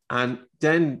 And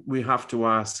then we have to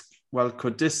ask, well,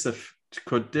 could there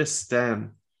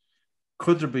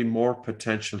be more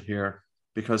potential here?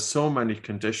 Because so many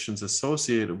conditions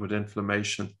associated with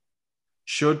inflammation,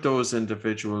 should those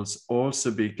individuals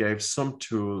also be given some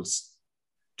tools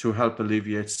to help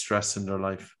alleviate stress in their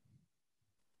life?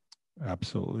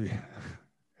 Absolutely.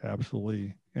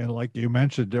 Absolutely. And like you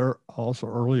mentioned there also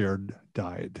earlier,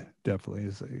 diet definitely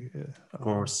is of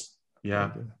course.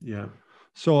 Yeah. Yeah.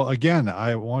 So again,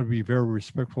 I want to be very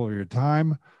respectful of your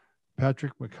time.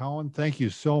 Patrick McCowan, thank you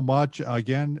so much.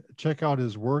 Again, check out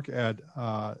his work at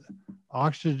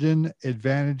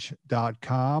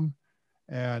oxygenadvantage.com.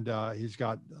 And he's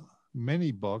got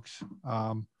many books.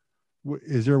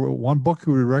 Is there one book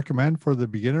you would recommend for the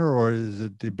beginner, or is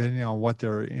it depending on what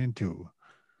they're into?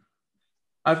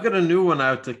 I've got a new one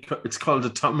out. It's called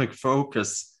Atomic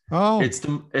Focus. Oh,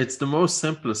 it's the most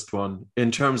simplest one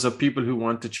in terms of people who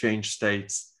want to change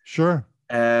states. Sure.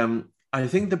 I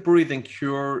think The Breathing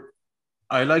Cure,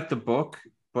 I like the book,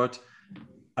 but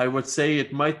I would say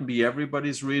it mightn't be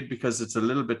everybody's read because it's a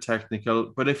little bit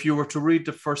technical. But if you were to read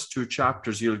the first 2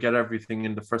 chapters, you'll get everything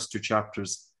in the first 2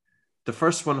 chapters. The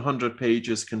first 100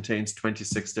 pages contains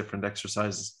 26 different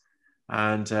exercises.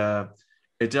 And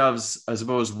it delves, I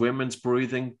suppose, women's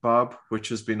breathing, Bob, which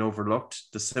has been overlooked,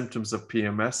 the symptoms of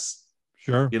PMS.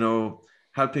 Sure.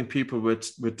 Helping people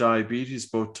with diabetes,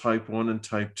 both type 1 and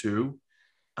type 2.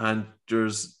 And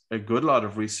there's a good lot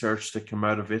of research that came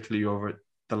out of Italy over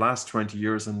the last 20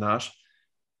 years on that.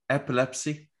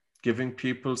 Epilepsy, giving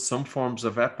people some forms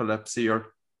of epilepsy are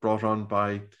brought on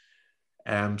by,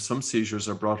 some seizures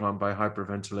are brought on by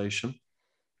hyperventilation.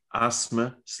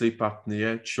 Asthma, sleep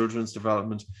apnea, children's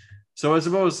development. So I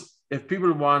suppose if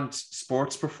people want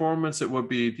sports performance, it would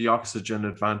be the Oxygen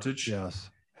Advantage. Yes.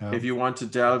 Yeah. If you want to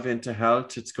delve into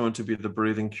health, it's going to be The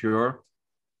Breathing Cure.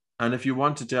 And if you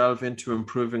want to delve into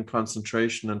improving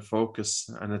concentration and focus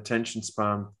and attention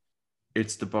span,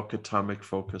 it's the book Atomic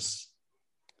Focus.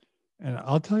 And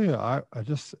I'll tell you, I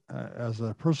just, as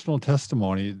a personal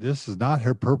testimony, this is not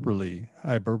hyperbole.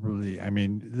 I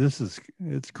mean,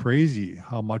 it's crazy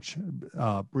how much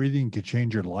breathing can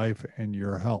change your life and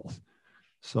your health.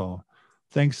 So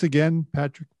thanks again,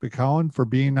 Patrick McCowan, for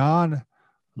being on.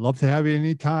 Love to have you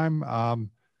anytime.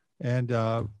 And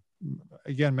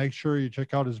again, make sure you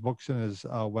check out his books and his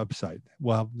website.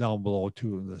 We'll have down below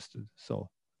too listed. So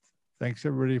thanks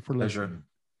everybody for listening. Pleasure.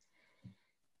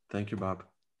 Thank you, Bob.